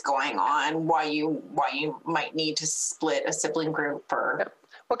issues going on why you might need to split a sibling group or. Yeah.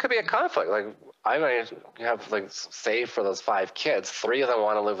 Well, it could be a conflict. Like I might have say for those 5 kids, 3 of them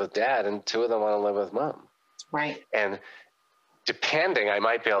want to live with dad, and 2 of them want to live with mom. Right. And depending, I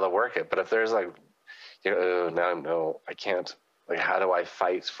might be able to work it. But if there's no, I can't. Like, how do I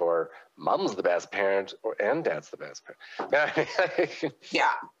fight for mom's the best parent and dad's the best parent? Yeah.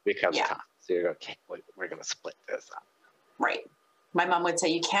 Becomes tough. So you go, okay, we're going to split this up. Right. My mom would say,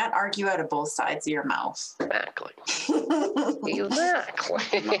 you can't argue out of both sides of your mouth. Exactly.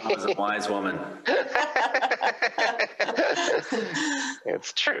 Exactly. Mom is a wise woman.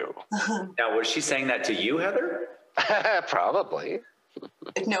 It's true. Now, was she saying that to you, Heather? Probably.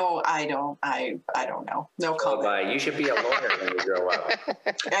 No, I don't. I don't know. No comment. You should be a lawyer when you grow up.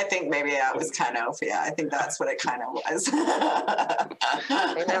 I think maybe that was I think that's what it kind of was.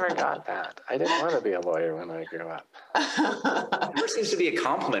 I never got that. I didn't want to be a lawyer when I grew up. It never seems to be a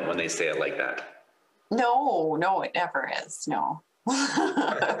compliment when they say it like that. No, it never is. No.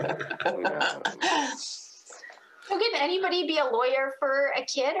 So can anybody be a lawyer for a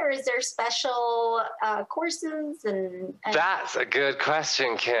kid, or is there special courses? And That's a good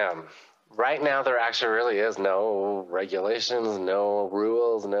question, Kim. Right now, there actually really is no regulations, no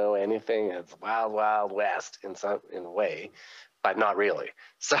rules, no anything. It's wild, wild west in a way, but not really.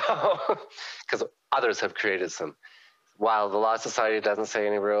 So, because others have created some. While the Law Society doesn't say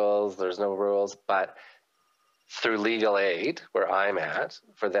any rules, there's no rules, but through legal aid, where I'm at,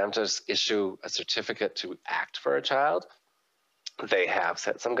 for them to issue a certificate to act for a child, they have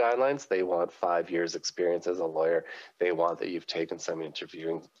set some guidelines. They want 5 years experience as a lawyer. They want that you've taken some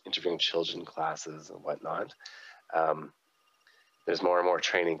interviewing children classes and whatnot. There's more and more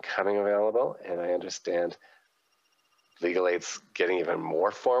training coming available, and I understand legal aid's getting even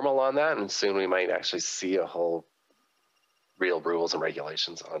more formal on that, and soon we might actually see a whole real rules and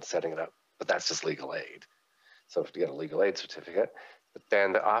regulations on setting it up, but that's just legal aid. So to get a legal aid certificate, but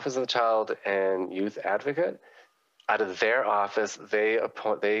then the Office of the Child and Youth Advocate, out of their office, they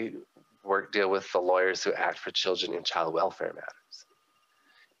deal with the lawyers who act for children in child welfare matters,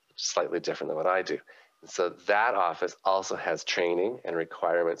 which is slightly different than what I do. And so that office also has training and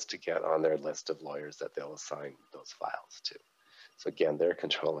requirements to get on their list of lawyers that they'll assign those files to. So again, they're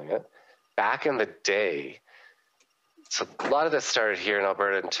controlling it. Back in the day, so a lot of this started here in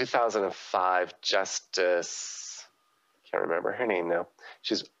Alberta in 2005. Justice, can't remember her name now,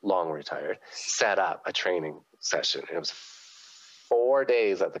 she's long retired, set up a training session. It was 4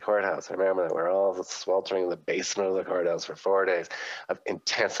 days at the courthouse. I remember that. We were all sweltering in the basement of the courthouse for 4 days of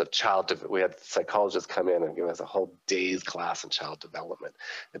intensive we had psychologists come in and give us a whole day's class in child development,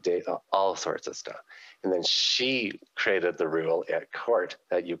 all sorts of stuff. And then she created the rule at court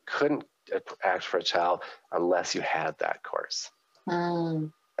that you couldn't act for a child unless you had that course.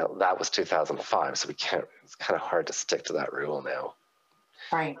 That was 2005, so it's kind of hard to stick to that rule now.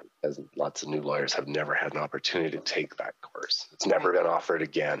 Right. As lots of new lawyers have never had an opportunity to take that course. It's never been offered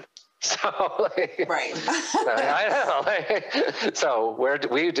again. So, right. I know. So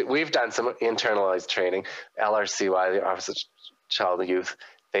we've done some internalized training. LRCY, the Office of Child and Youth,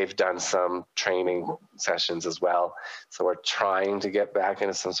 they've done some training sessions as well. So we're trying to get back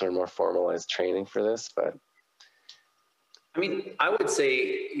into some sort of more formalized training for this. But I mean, I would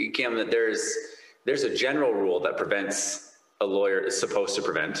say, Kim, that there's a general rule that prevents a lawyer is supposed to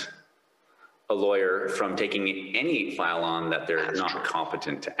prevent a lawyer from taking any file on that they're not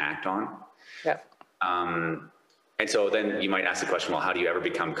competent to act on. Yeah. And so then you might ask the question, well, how do you ever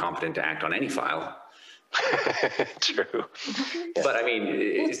become competent to act on any file? True. But I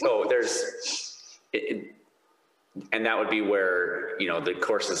mean, so and that would be where, the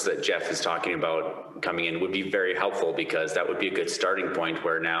courses that Jeff is talking about coming in would be very helpful, because that would be a good starting point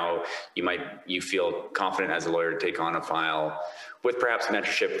where now you feel confident as a lawyer to take on a file with perhaps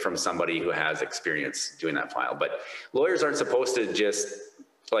mentorship from somebody who has experience doing that file. But lawyers aren't supposed to just,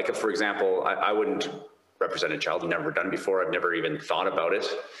 like, for example, I wouldn't represent a child. I've never done it before. I've never even thought about it.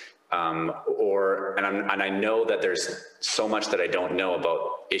 And I know that there's so much that I don't know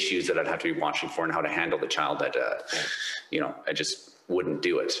about issues that I'd have to be watching for and how to handle the child that, I just wouldn't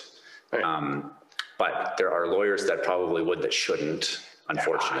do it. Right. But there are lawyers that probably would that shouldn't,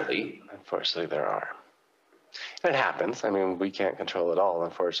 unfortunately. Unfortunately, there are. It happens. I mean, we can't control it all,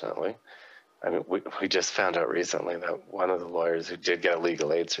 unfortunately. I mean, we just found out recently that one of the lawyers who did get a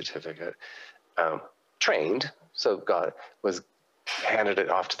legal aid certificate, trained, handed it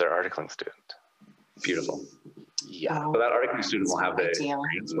off to their articling student. Beautiful. Yeah. So that articling student will have the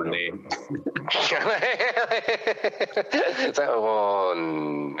experience when they... It's like, oh,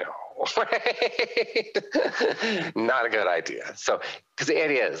 no. Not a good idea. So, because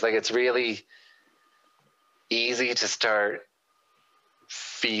it is, like, it's really easy to start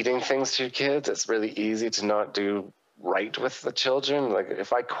feeding things to your kids. It's really easy to not do right with the children. Like,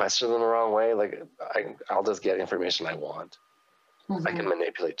 if I question them the wrong way, like, I'll just get information I want. Mm-hmm. I can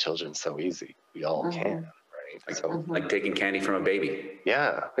manipulate children so easy. We all can, right? Like taking candy from a baby.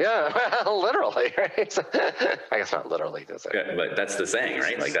 Yeah, literally, right? I guess not literally, does it? Yeah, but that's the saying,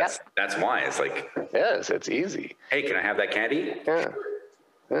 right? Like that's why it's like. Yes, it's easy. Hey, can I have that candy?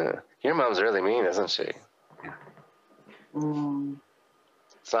 Yeah. Your mom's really mean, isn't she? Yeah.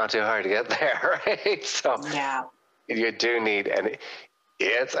 It's not too hard to get there, right? So yeah, you do need, and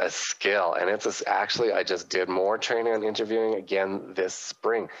it's a skill, and actually, I just did more training on interviewing again this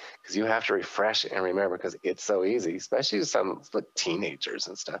spring, because you have to refresh and remember, because it's so easy, especially some teenagers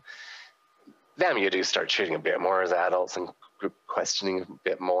and stuff. Them you do start treating a bit more as adults and group questioning a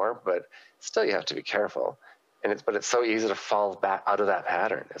bit more, but still you have to be careful. But it's so easy to fall back out of that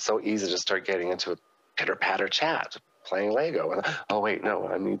pattern. It's so easy to start getting into a pitter-patter chat, playing Lego. And, oh wait, no,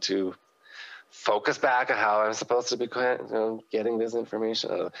 I need to focus back on how I'm supposed to be getting this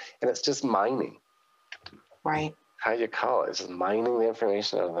information out of it. And it's just mining. Right. How you call it. It's just mining the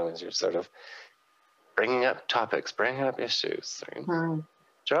information out of them as you're sort of bringing up topics, bringing up issues. Right? Mm-hmm.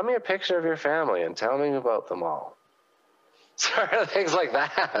 Draw me a picture of your family and tell me about them all. Sort of things like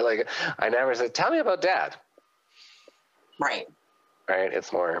that. Like, I never said, tell me about dad. Right. Right?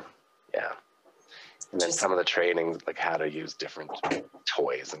 It's more, yeah. And then some of the trainings, like how to use different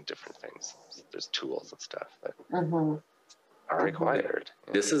toys and different things. There's tools and stuff that are required.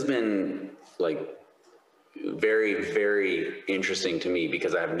 This has been like very, very interesting to me,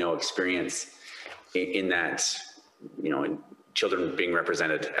 because I have no experience in that, in children being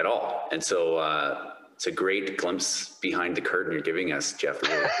represented at all. And so It's a great glimpse behind the curtain you're giving us, Jeff.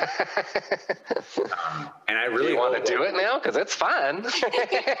 Really. And I really want to do it now because it's fun.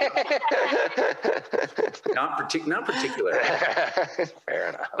 Not particular. Fair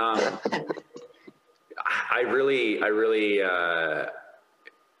enough. I really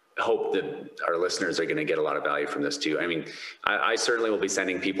hope that our listeners are going to get a lot of value from this too. I mean, I certainly will be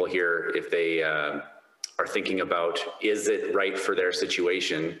sending people here if they are thinking about, is it right for their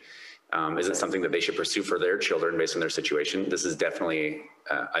situation? Is it something that they should pursue for their children based on their situation? This is definitely,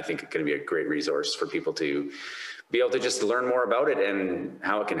 I think, going to be a great resource for people to be able to just learn more about it and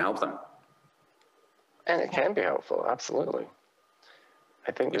how it can help them. And it can be helpful, absolutely.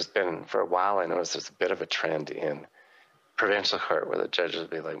 I think there's been, for a while, I noticed there's a bit of a trend in provincial court where the judges would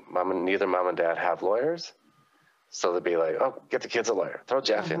be like, neither mom and dad have lawyers. So they'd be like, oh, get the kids a lawyer. Throw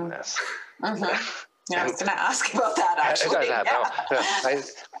Jeff in this. Yeah, I was going to ask about that, actually.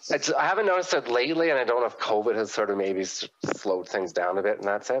 I haven't noticed it lately, and I don't know if COVID has sort of maybe slowed things down a bit in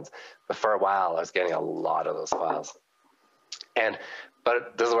that sense. But for a while, I was getting a lot of those files.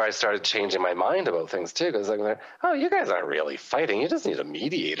 But this is where I started changing my mind about things, too, because like, oh, you guys aren't really fighting. You just need a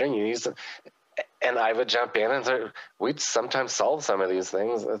mediator. And you need some... And I would jump in and say, we'd sometimes solve some of these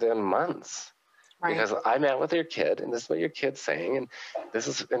things within months. Right. Because I met with your kid, and this is what your kid's saying, and this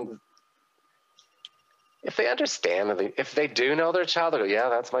is... And if they understand, if they do know their child, they go, yeah,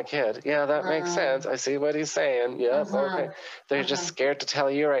 that's my kid. Yeah, that makes sense. I see what he's saying. Yeah, okay. They're just scared to tell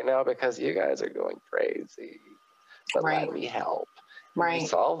you right now because you guys are going crazy. But let me help. Right.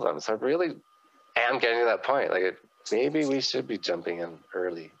 Solve them. So I really am getting to that point. Like, maybe we should be jumping in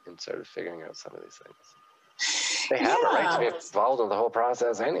early and sort of figuring out some of these things. They have a right to be involved in the whole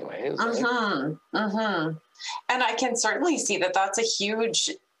process anyways. Right? And I can certainly see that that's a huge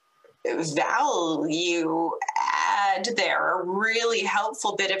value add there, a really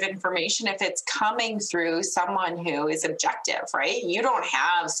helpful bit of information if it's coming through someone who is objective, right? You don't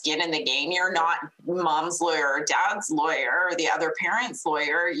have skin in the game. You're not mom's lawyer or dad's lawyer or the other parent's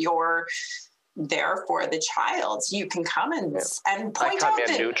lawyer. You're there for the child. So you can come and point out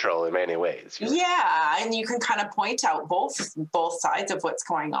neutral in many ways. And you can kind of point out both sides of what's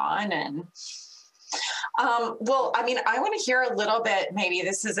going on. And well, I mean, I want to hear a little bit, maybe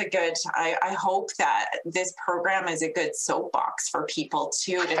this is a good, I hope that this program is a good soapbox for people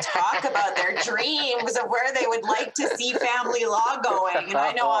too, to talk about their dreams of where they would like to see family law going. And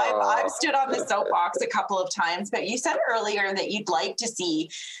I know I've stood on the soapbox a couple of times, but you said earlier that you'd like to see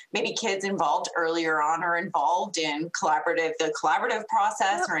maybe kids involved earlier on or involved in the collaborative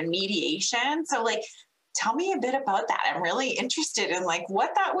process or in mediation. So like, tell me a bit about that. I'm really interested in like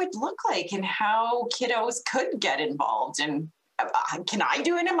what that would look like and how kiddos could get involved. And can I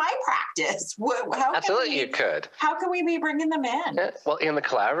do it in my practice? Absolutely, you could. How can we be bringing them in? Well, in the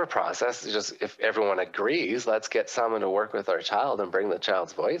collaborative process, just if everyone agrees, let's get someone to work with our child and bring the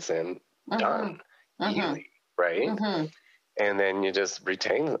child's voice in. Done. Easy, right? And then you just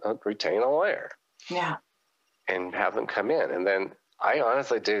retain a lawyer. Yeah. And have them come in, and then I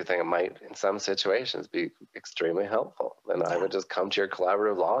honestly do think it might, in some situations, be extremely helpful. Then I would just come to your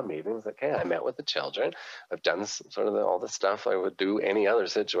collaborative law meetings. Like, hey, I met with the children. I've done sort of all the stuff I would do any other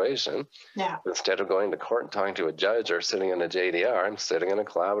situation. Yeah. Instead of going to court and talking to a judge or sitting in a JDR, I'm sitting in a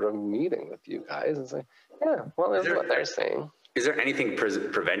collaborative meeting with you guys and say, yeah, well, this is what they're saying. Is there anything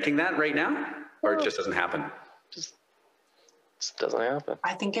preventing that right now, or it just doesn't happen? Just doesn't happen.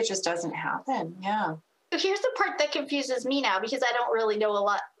 I think it just doesn't happen. Yeah. So here's the part that confuses me now, because I don't really know a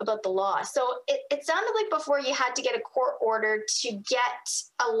lot about the law. So it sounded like before you had to get a court order to get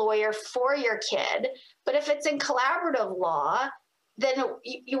a lawyer for your kid. But if it's in collaborative law, then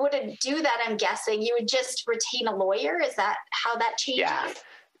you wouldn't do that, I'm guessing. You would just retain a lawyer? Is that how that changes? Yeah.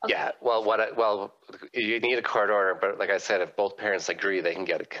 Okay. Yeah. Well, you need a court order, but like I said, if both parents agree, they can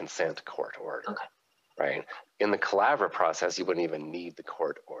get a consent court order. Okay. Right? In the collaborative process, you wouldn't even need the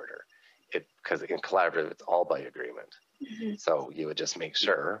court order. Because in collaborative, it's all by agreement. So you would just make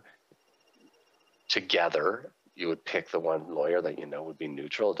sure together you would pick the one lawyer that you know would be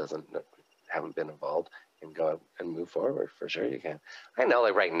neutral, haven't been involved, and go and move forward. For sure you can. I know,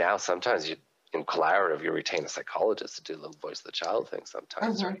 like right now, sometimes in collaborative you retain a psychologist to do the voice of the child thing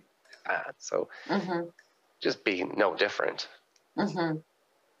sometimes. Right? So just be no different.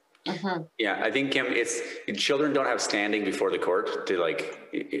 Yeah, I think, Kim, children don't have standing before the court to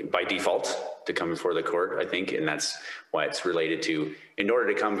by default to come before the court, I think. And that's why it's related to, in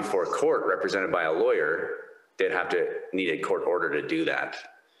order to come before a court represented by a lawyer, they'd have to need a court order to do that.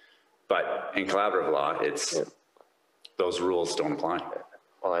 But in collaborative law, those rules don't apply.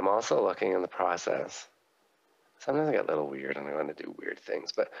 Well, I'm also looking in the process. Sometimes I get a little weird and I want to do weird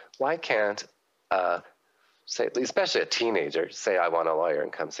things, but why can't say, especially a teenager, say, I want a lawyer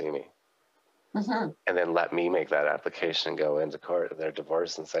and come see me. Mm-hmm. And then let me make that application and go into court of their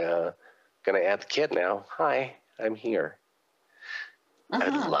divorce and say, going to add the kid now. Hi, I'm here. Mm-hmm.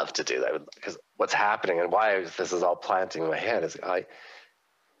 I'd love to do that, because what's happening and why this is all planting in my head is I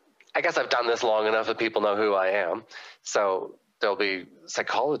guess I've done this long enough that people know who I am. So there'll be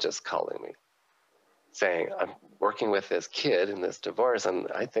psychologists calling me saying, I'm working with this kid in this divorce, and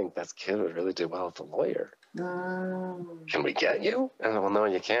I think this kid would really do well with a lawyer. Can we get you? And well, no,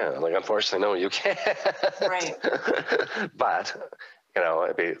 you can't. Like, unfortunately, no, you can't. Right. But,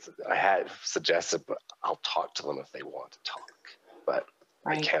 I had suggested, but I'll talk to them if they want to talk. But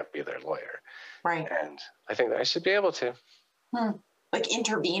I can't be their lawyer. Right. And I think that I should be able to. Like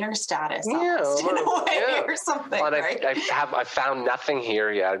intervener status, Yeah, almost, in a way, yeah. or something, Well, right? I found nothing here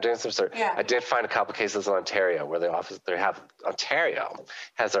yet. I'm doing some sort. Yeah. I did find a couple cases in Ontario where Ontario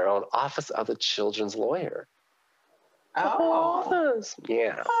has their own office of the children's lawyer. Oh. Office.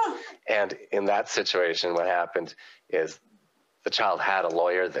 Yeah. Huh. And in that situation, what happened is the child had a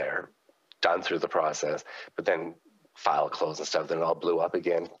lawyer there, done through the process, but then file closed and stuff. Then it all blew up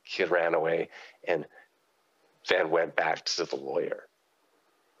again. Kid ran away and then went back to the lawyer.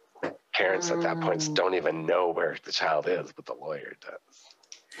 Parents at that point don't even know where the child is, but the lawyer does.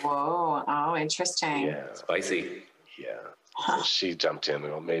 Whoa. Oh, interesting. Yeah. Spicy. Yeah. So she jumped in and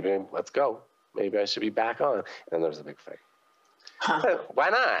go, maybe let's go. Maybe I should be back on. And there was a big fight. But why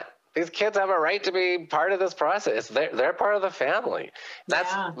not? These kids have a right to be part of this process. They're part of the family.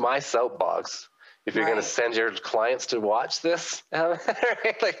 That's my soapbox. If you're going to send your clients to watch this,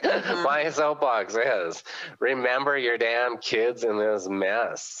 my soapbox is, remember your damn kids in this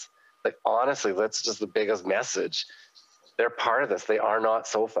mess. Like, honestly, that's just the biggest message. They're part of this. They are not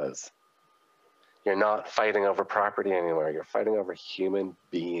sofas. You're not fighting over property anymore. You're fighting over human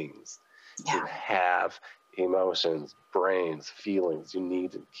beings who have emotions, brains, feelings. You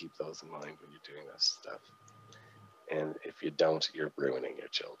need to keep those in mind when you're doing this stuff. And if you don't, you're ruining your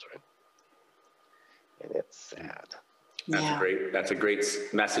children. And it's sad. That's a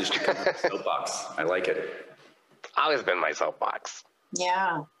great message to come from the soapbox. I like it. Always been my soapbox.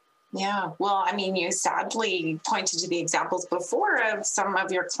 Yeah. Yeah. Well, I mean, you sadly pointed to the examples before of some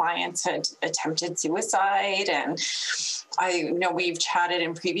of your clients had attempted suicide. And I know we've chatted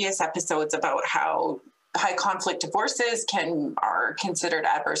in previous episodes about how high conflict divorces are considered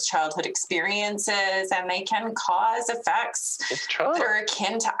adverse childhood experiences, and they can cause effects that are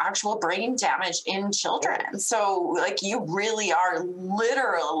akin to actual brain damage in children. So, like, you really are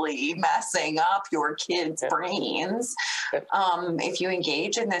literally messing up your kids' brains if you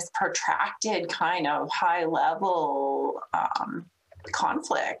engage in this protracted kind of high level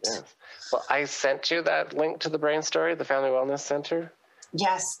conflict. Yes. Well, I sent you that link to the Brain Story, the Family Wellness Center.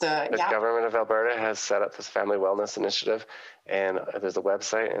 Yes, the government of Alberta has set up this family wellness initiative, and there's a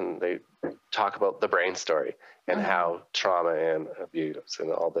website, and they talk about the brain story and how trauma and abuse and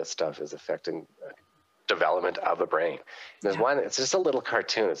all this stuff is affecting development of the brain. There's one, it's just a little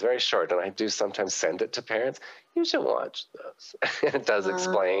cartoon. It's very short, and I do sometimes send it to parents. You should watch this. It does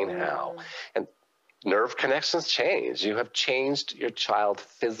explain how. And nerve connections change. You have changed your child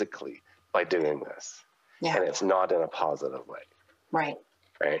physically by doing this. Yeah. And it's not in a positive way. Right.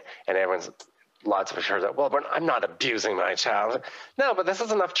 And lots of us heard that, well, but I'm not abusing my child. No, but this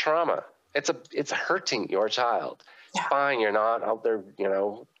is enough trauma. It's hurting your child. Yeah. Fine, you're not out there,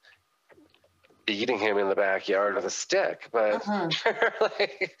 beating him in the backyard with a stick, but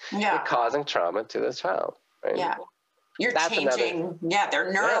you're causing trauma to this child. Right? Yeah. You're changing,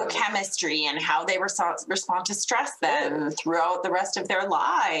 their neurochemistry and how they respond to stress then throughout the rest of their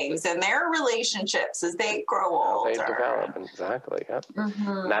lives and their relationships as they grow older. They develop, exactly. Yeah.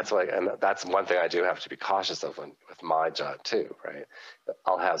 And that's one thing I do have to be cautious of with my job too, right?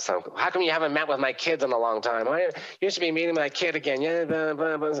 I'll have how come you haven't met with my kids in a long time? You should be meeting my kid again. Yeah, blah,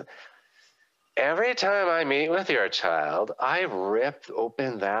 blah, blah. Every time I meet with your child, I rip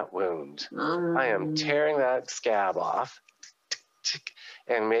open that wound. I am tearing that scab off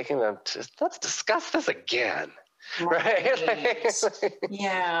and making them let's discuss this again. Right?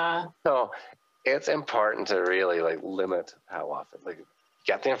 Yeah. So it's important to really limit how often.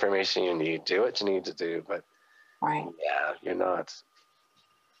 Get the information you need, do what you need to do, but you're not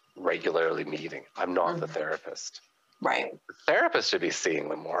regularly meeting. I'm not the therapist. Right. The therapist should be seeing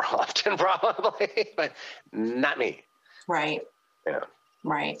them more often, probably, but not me. Right. Yeah.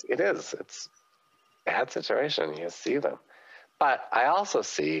 Right. It is. It's a bad situation. You see them. But I also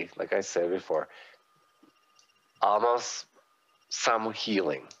see, like I said before, almost some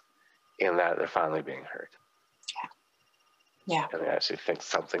healing in that they're finally being heard. Yeah. And I actually think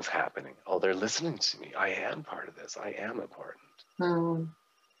something's happening. Oh, they're listening to me. I am part of this. I am important.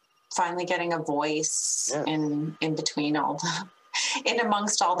 Finally getting a voice Yeah. in between all the, in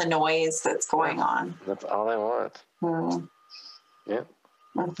amongst all the noise that's going on. That's all I want. Yeah.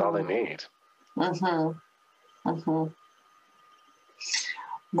 That's all they need.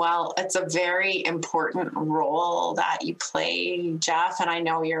 Well, it's a very important role that you play, Jeff. And I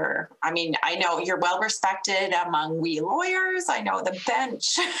know you're well respected among we lawyers. I know the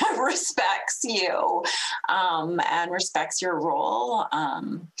bench respects you and respects your role.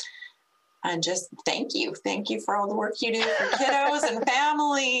 And just thank you. Thank you for all the work you do for kiddos and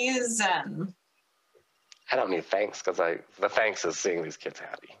families. And I don't need thanks because the thanks is seeing these kids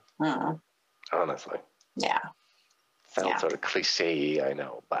happy. Honestly. Yeah. Sounds sort of cliche, I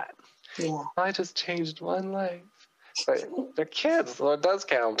know, but I just changed one life. But they're kids, so it does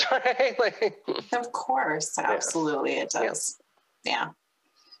count, right? Of course, absolutely, it does. Yeah.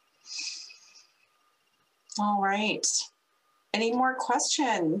 All right. Any more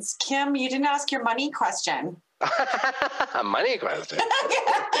questions? Kim, you didn't ask your money question. A money question.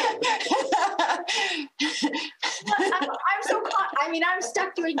 I'm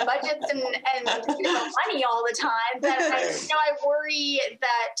stuck doing budgets and money all the time. But I worry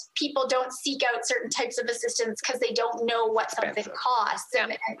that people don't seek out certain types of assistance because they don't know what something costs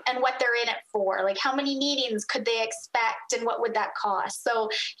and what they're in it for. Like, how many meetings could they expect and what would that cost? So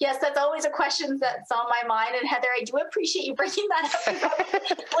yes, that's always a question that's on my mind. And Heather, I do appreciate you bringing that up.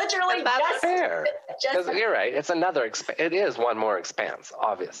 Literally, that's fair. Because you're right. It's another it is one more expense,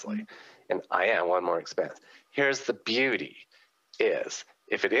 obviously. And I am one more expense. Here's the beauty is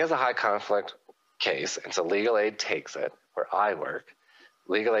if it is a high conflict case, and so legal aid takes it, where I work,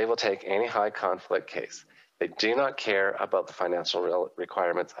 legal aid will take any high conflict case. They do not care about the financial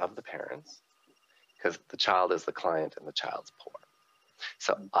requirements of the parents because the child is the client and the child's poor.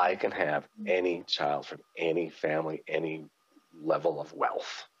 So I can have any child from any family, any level of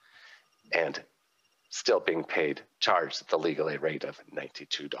wealth, and still being charged the legal aid rate of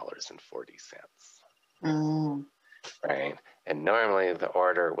 $92.40. Right? And normally the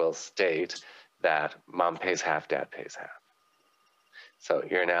order will state that mom pays half, dad pays half. So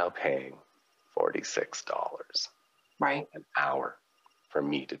you're now paying $46 an hour for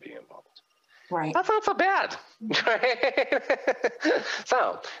me to be involved. Right. That's not so bad. Right?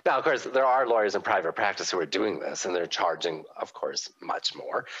 So now, of course, there are lawyers in private practice who are doing this, and they're charging, of course, much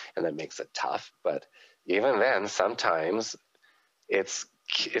more, and that makes it tough. But even then, sometimes it's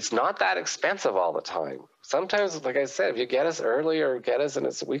not that expensive all the time. Sometimes, like I said, if you get us early or get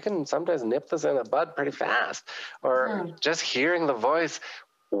us, we can sometimes nip this in the bud pretty fast. Or just hearing the voice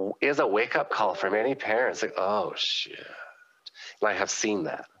is a wake-up call for many parents. Like, oh, shit. And I have seen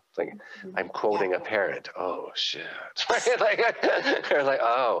that. Like, I'm quoting a parent. Oh, shit. They're like,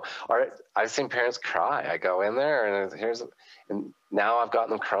 oh. Or I've seen parents cry. I go in there and now I've gotten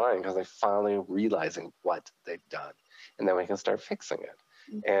them crying because they're finally realizing what they've done. And then we can start fixing it.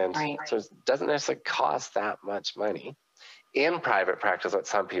 And so it doesn't necessarily cost that much money. In private practice, what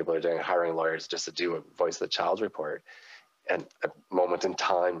some people are doing, hiring lawyers just to do a voice of the child report and a moment in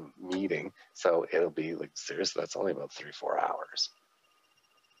time meeting. So it'll be like, seriously, that's only about 3-4 hours.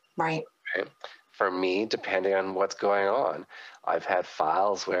 Right. For me, depending on what's going on, I've had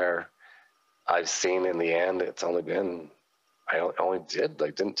files where I've seen in the end, it's only been,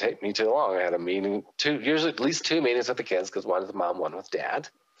 didn't take me too long. I had a meeting, usually at least 2 meetings with the kids, because one with mom, one with dad,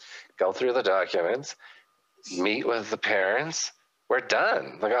 go through the documents, meet with the parents, we're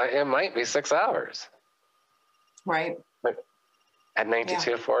done. It might be 6 hours. Right. At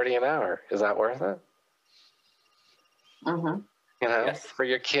 $92.40 an hour, is that worth it? Mm-hmm. For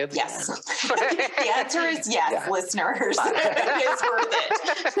your kids? Yes. The answer is yes, listeners. It is worth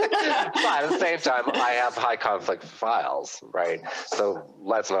it. But at the same time, I have high conflict files, right? So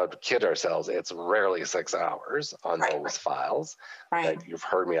let's not kid ourselves. It's rarely 6 hours on those files. Right. You've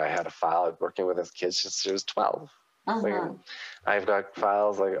heard me. I had a file I've working with this kid since she was 12. I've got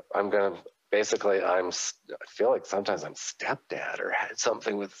files I feel like sometimes I'm stepdad or had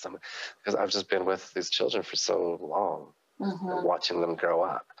something with someone because I've just been with these children for so long. And watching them grow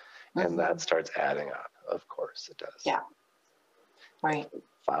up. And that starts adding up. Of course it does. Yeah. Right.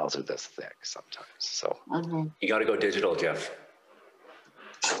 Files are this thick sometimes. So you got to go digital, Jeff.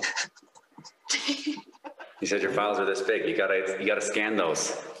 You said your files are this big. You gotta scan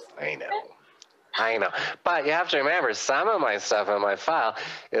those. I know. But you have to remember, some of my stuff in my file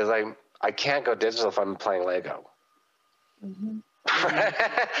is I can't go digital if I'm playing Lego.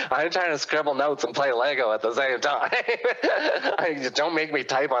 I'm trying to scribble notes and play Lego at the same time. Don't make me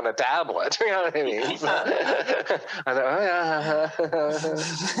type on a tablet. You know what I mean?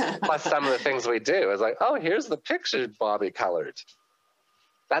 Plus, some of the things we do is like, oh, here's the picture Bobby colored.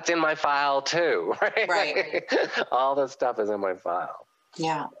 That's in my file too, right? Right. All this stuff is in my file.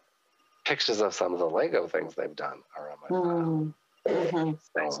 Yeah. Pictures of some of the Lego things they've done are on my file.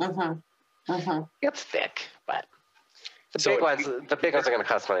 It's thick, but the big ones are going to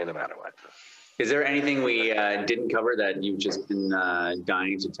cost money no matter what. Is there anything we didn't cover that you've just been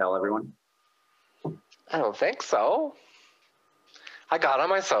dying to tell everyone? I don't think so. I got on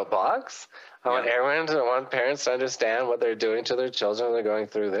my soapbox. I want parents to understand what they're doing to their children when they're going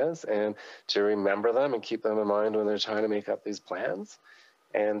through this, and to remember them and keep them in mind when they're trying to make up these plans,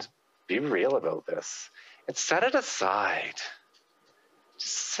 and be real about this. And set it aside.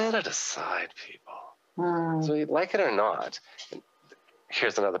 Just set it aside, people. So you like it or not,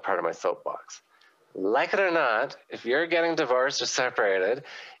 here's another part of my soapbox. Like it or not, if you're getting divorced or separated,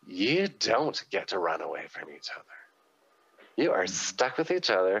 you don't get to run away from each other. You are stuck with each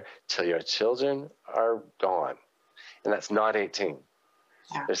other till your children are gone. And that's not 18.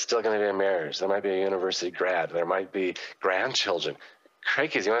 Yeah. There's still going to be a marriage. There might be a university grad. There might be grandchildren.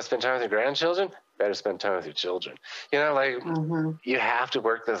 Craikies, you want to spend time with your grandchildren? Better spend time with your children. You know, like, you have to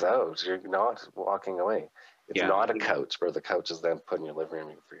work this out. You're not walking away. It's not a couch where the couch is then put in your living room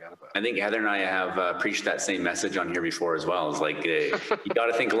and you forget about it. I think Heather and I have preached that same message on here before as well. It's like, you got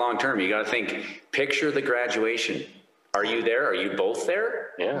to think long term. You got to think, picture the graduation. Are you there? Are you both there?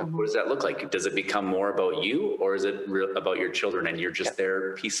 Yeah. What does that look like? Does it become more about you, or is it about your children and you're just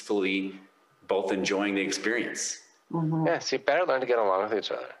there peacefully, both enjoying the experience? Yes, you better learn to get along with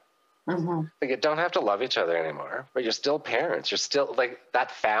each other. Like, you don't have to love each other anymore, but you're still parents. You're still, like,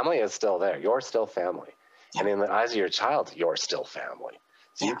 that family is still there. You're still family. And in the eyes of your child, you're still family.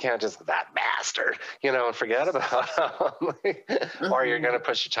 So you can't just, that bastard, you know, and forget about him. Or you're going to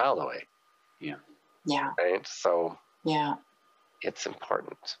push your child away. Yeah. Right? So Yeah. it's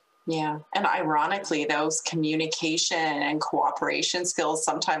important. Yeah. And ironically, those communication and cooperation skills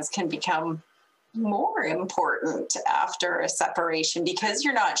sometimes can become more important after a separation because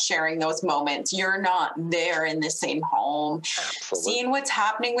you're not sharing those moments. You're not there in the same home. Absolutely. Seeing what's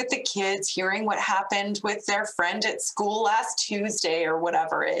happening with the kids, hearing what happened with their friend at school last Tuesday or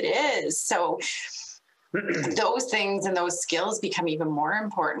whatever it is. So those things and those skills become even more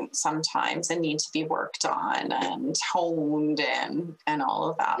important sometimes and need to be worked on and honed and all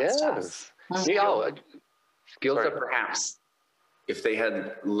of that stuff. Yes. Skills that perhaps if they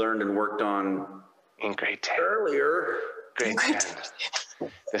had learned and worked on in grade 10 earlier. Grade 10.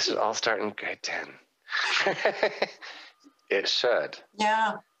 This should all start in grade 10. It should.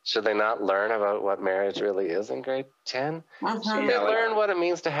 Yeah. Should they not learn about what marriage really is in grade 10? Should they learn what it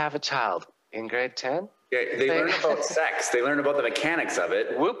means to have a child in grade 10? Yeah, they learn about sex. They learn about the mechanics of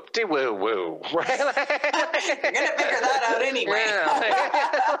it. Whoop-de-woo-woo. You're going to figure that out anyway.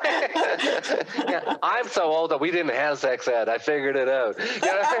 Yeah. I'm so old that we didn't have sex ed. I figured it out.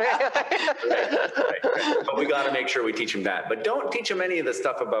 Right. But we got to make sure we teach them that. But don't teach them any of the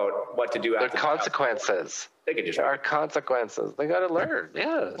stuff about what to do after. There are consequences. There are consequences. They got to learn.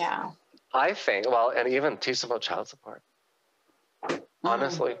 Yeah. I think, well, and even teach them about child support.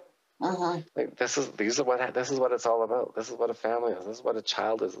 Honestly. Like, this is what it's all about. This is what a family is. This is what a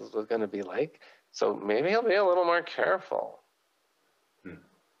child is. This is what it's going to be like. So maybe he'll be a little more careful.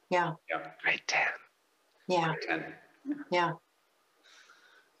 Yeah. Grade 10. Yeah. Grade 10. Yeah.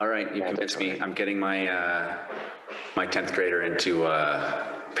 All right, you convinced me. I'm getting my my 10th grader into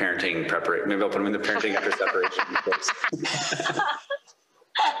parenting preparation. Maybe I'll put him in the parenting after separation course.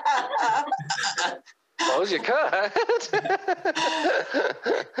 Suppose you could.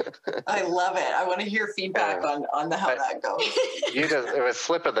 I love it. I want to hear feedback on how that goes. It was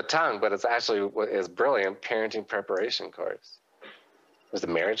slip of the tongue, but it's actually is brilliant parenting preparation course. There's the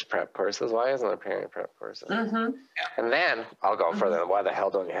marriage prep courses. Why isn't there parenting prep courses? And then I'll go further. Why the hell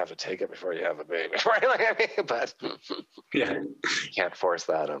don't you have to take it before you have a baby? Right? Like, I mean, but you can't force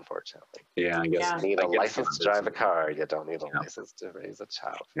that, unfortunately. Yeah, I guess. You need a license to drive a car. You don't need a license to raise a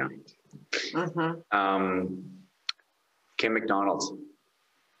child. Kim McDonald.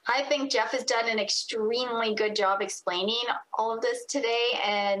 I think Jeff has done an extremely good job explaining all of this today,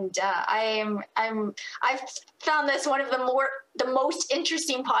 and I've found this one of the most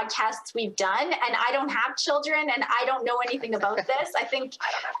interesting podcasts we've done. And I don't have children, and I don't know anything about this. I don't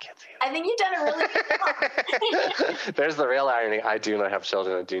have kids either. I think you've done a really good job. There's the real irony. I do not have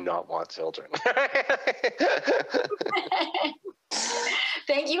children and do not want children.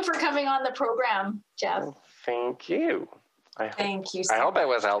 Thank you for coming on the program, Jeff. Thank you. Thank you. I hope it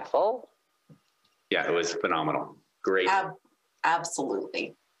was helpful. Yeah, it was phenomenal. Great.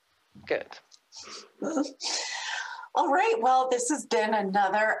 Absolutely. Good. All right. Well, this has been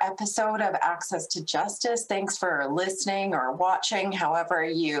another episode of Access to Justice. Thanks for listening or watching, however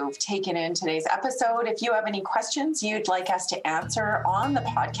you've taken in today's episode. If you have any questions you'd like us to answer on the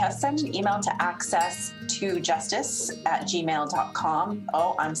podcast, send an email to accesstojustice@gmail.com.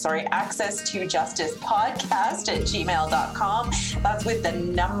 Oh, I'm sorry, accesstojusticepodcast@gmail.com. That's with the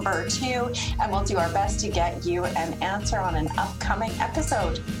number 2. And we'll do our best to get you an answer on an upcoming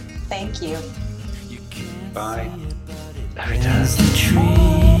episode. Thank you. Bye.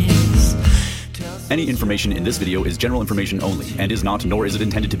 Any information in this video is general information only and is not, nor is it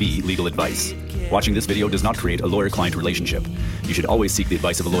intended to be, legal advice. Watching this video does not create a lawyer-client relationship. You should always seek the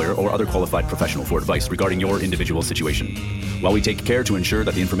advice of a lawyer or other qualified professional for advice regarding your individual situation. While we take care to ensure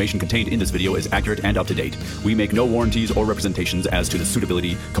that the information contained in this video is accurate and up to date, we make no warranties or representations as to the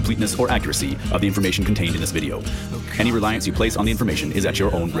suitability, completeness, or accuracy of the information contained in this video. Any reliance you place on the information is at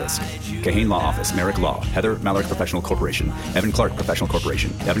your own risk. Kahane Law Office, Merrick Law, Heather Malarick Professional Corporation, Evan Clark Professional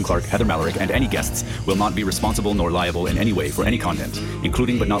Corporation, Evan Clark, Heather Malarick, and any guests will not be responsible nor liable in any way for any content,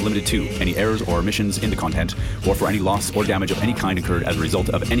 including but not limited to any errors or omissions in the content, or for any loss or damage of any kind incurred as a result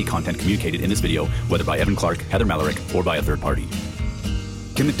of any content communicated in this video, whether by Evan Clark, Heather Malarick, or by a third party.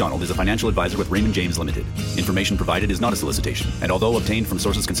 Kim McDonald is a financial advisor with Raymond James Limited. Information provided is not a solicitation, and although obtained from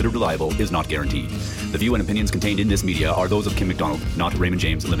sources considered reliable, is not guaranteed. The view and opinions contained in this media are those of Kim McDonald, not Raymond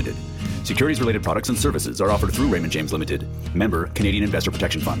James Limited. Securities-related products and services are offered through Raymond James Limited, member Canadian Investor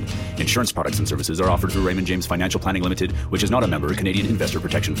Protection Fund. Insurance products and services are offered through Raymond James Financial Planning Limited, which is not a member Canadian Investor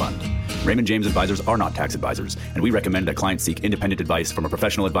Protection Fund. Raymond James advisors are not tax advisors, and we recommend that clients seek independent advice from a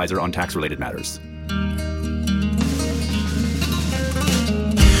professional advisor on tax-related matters.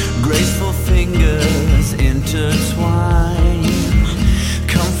 Graceful fingers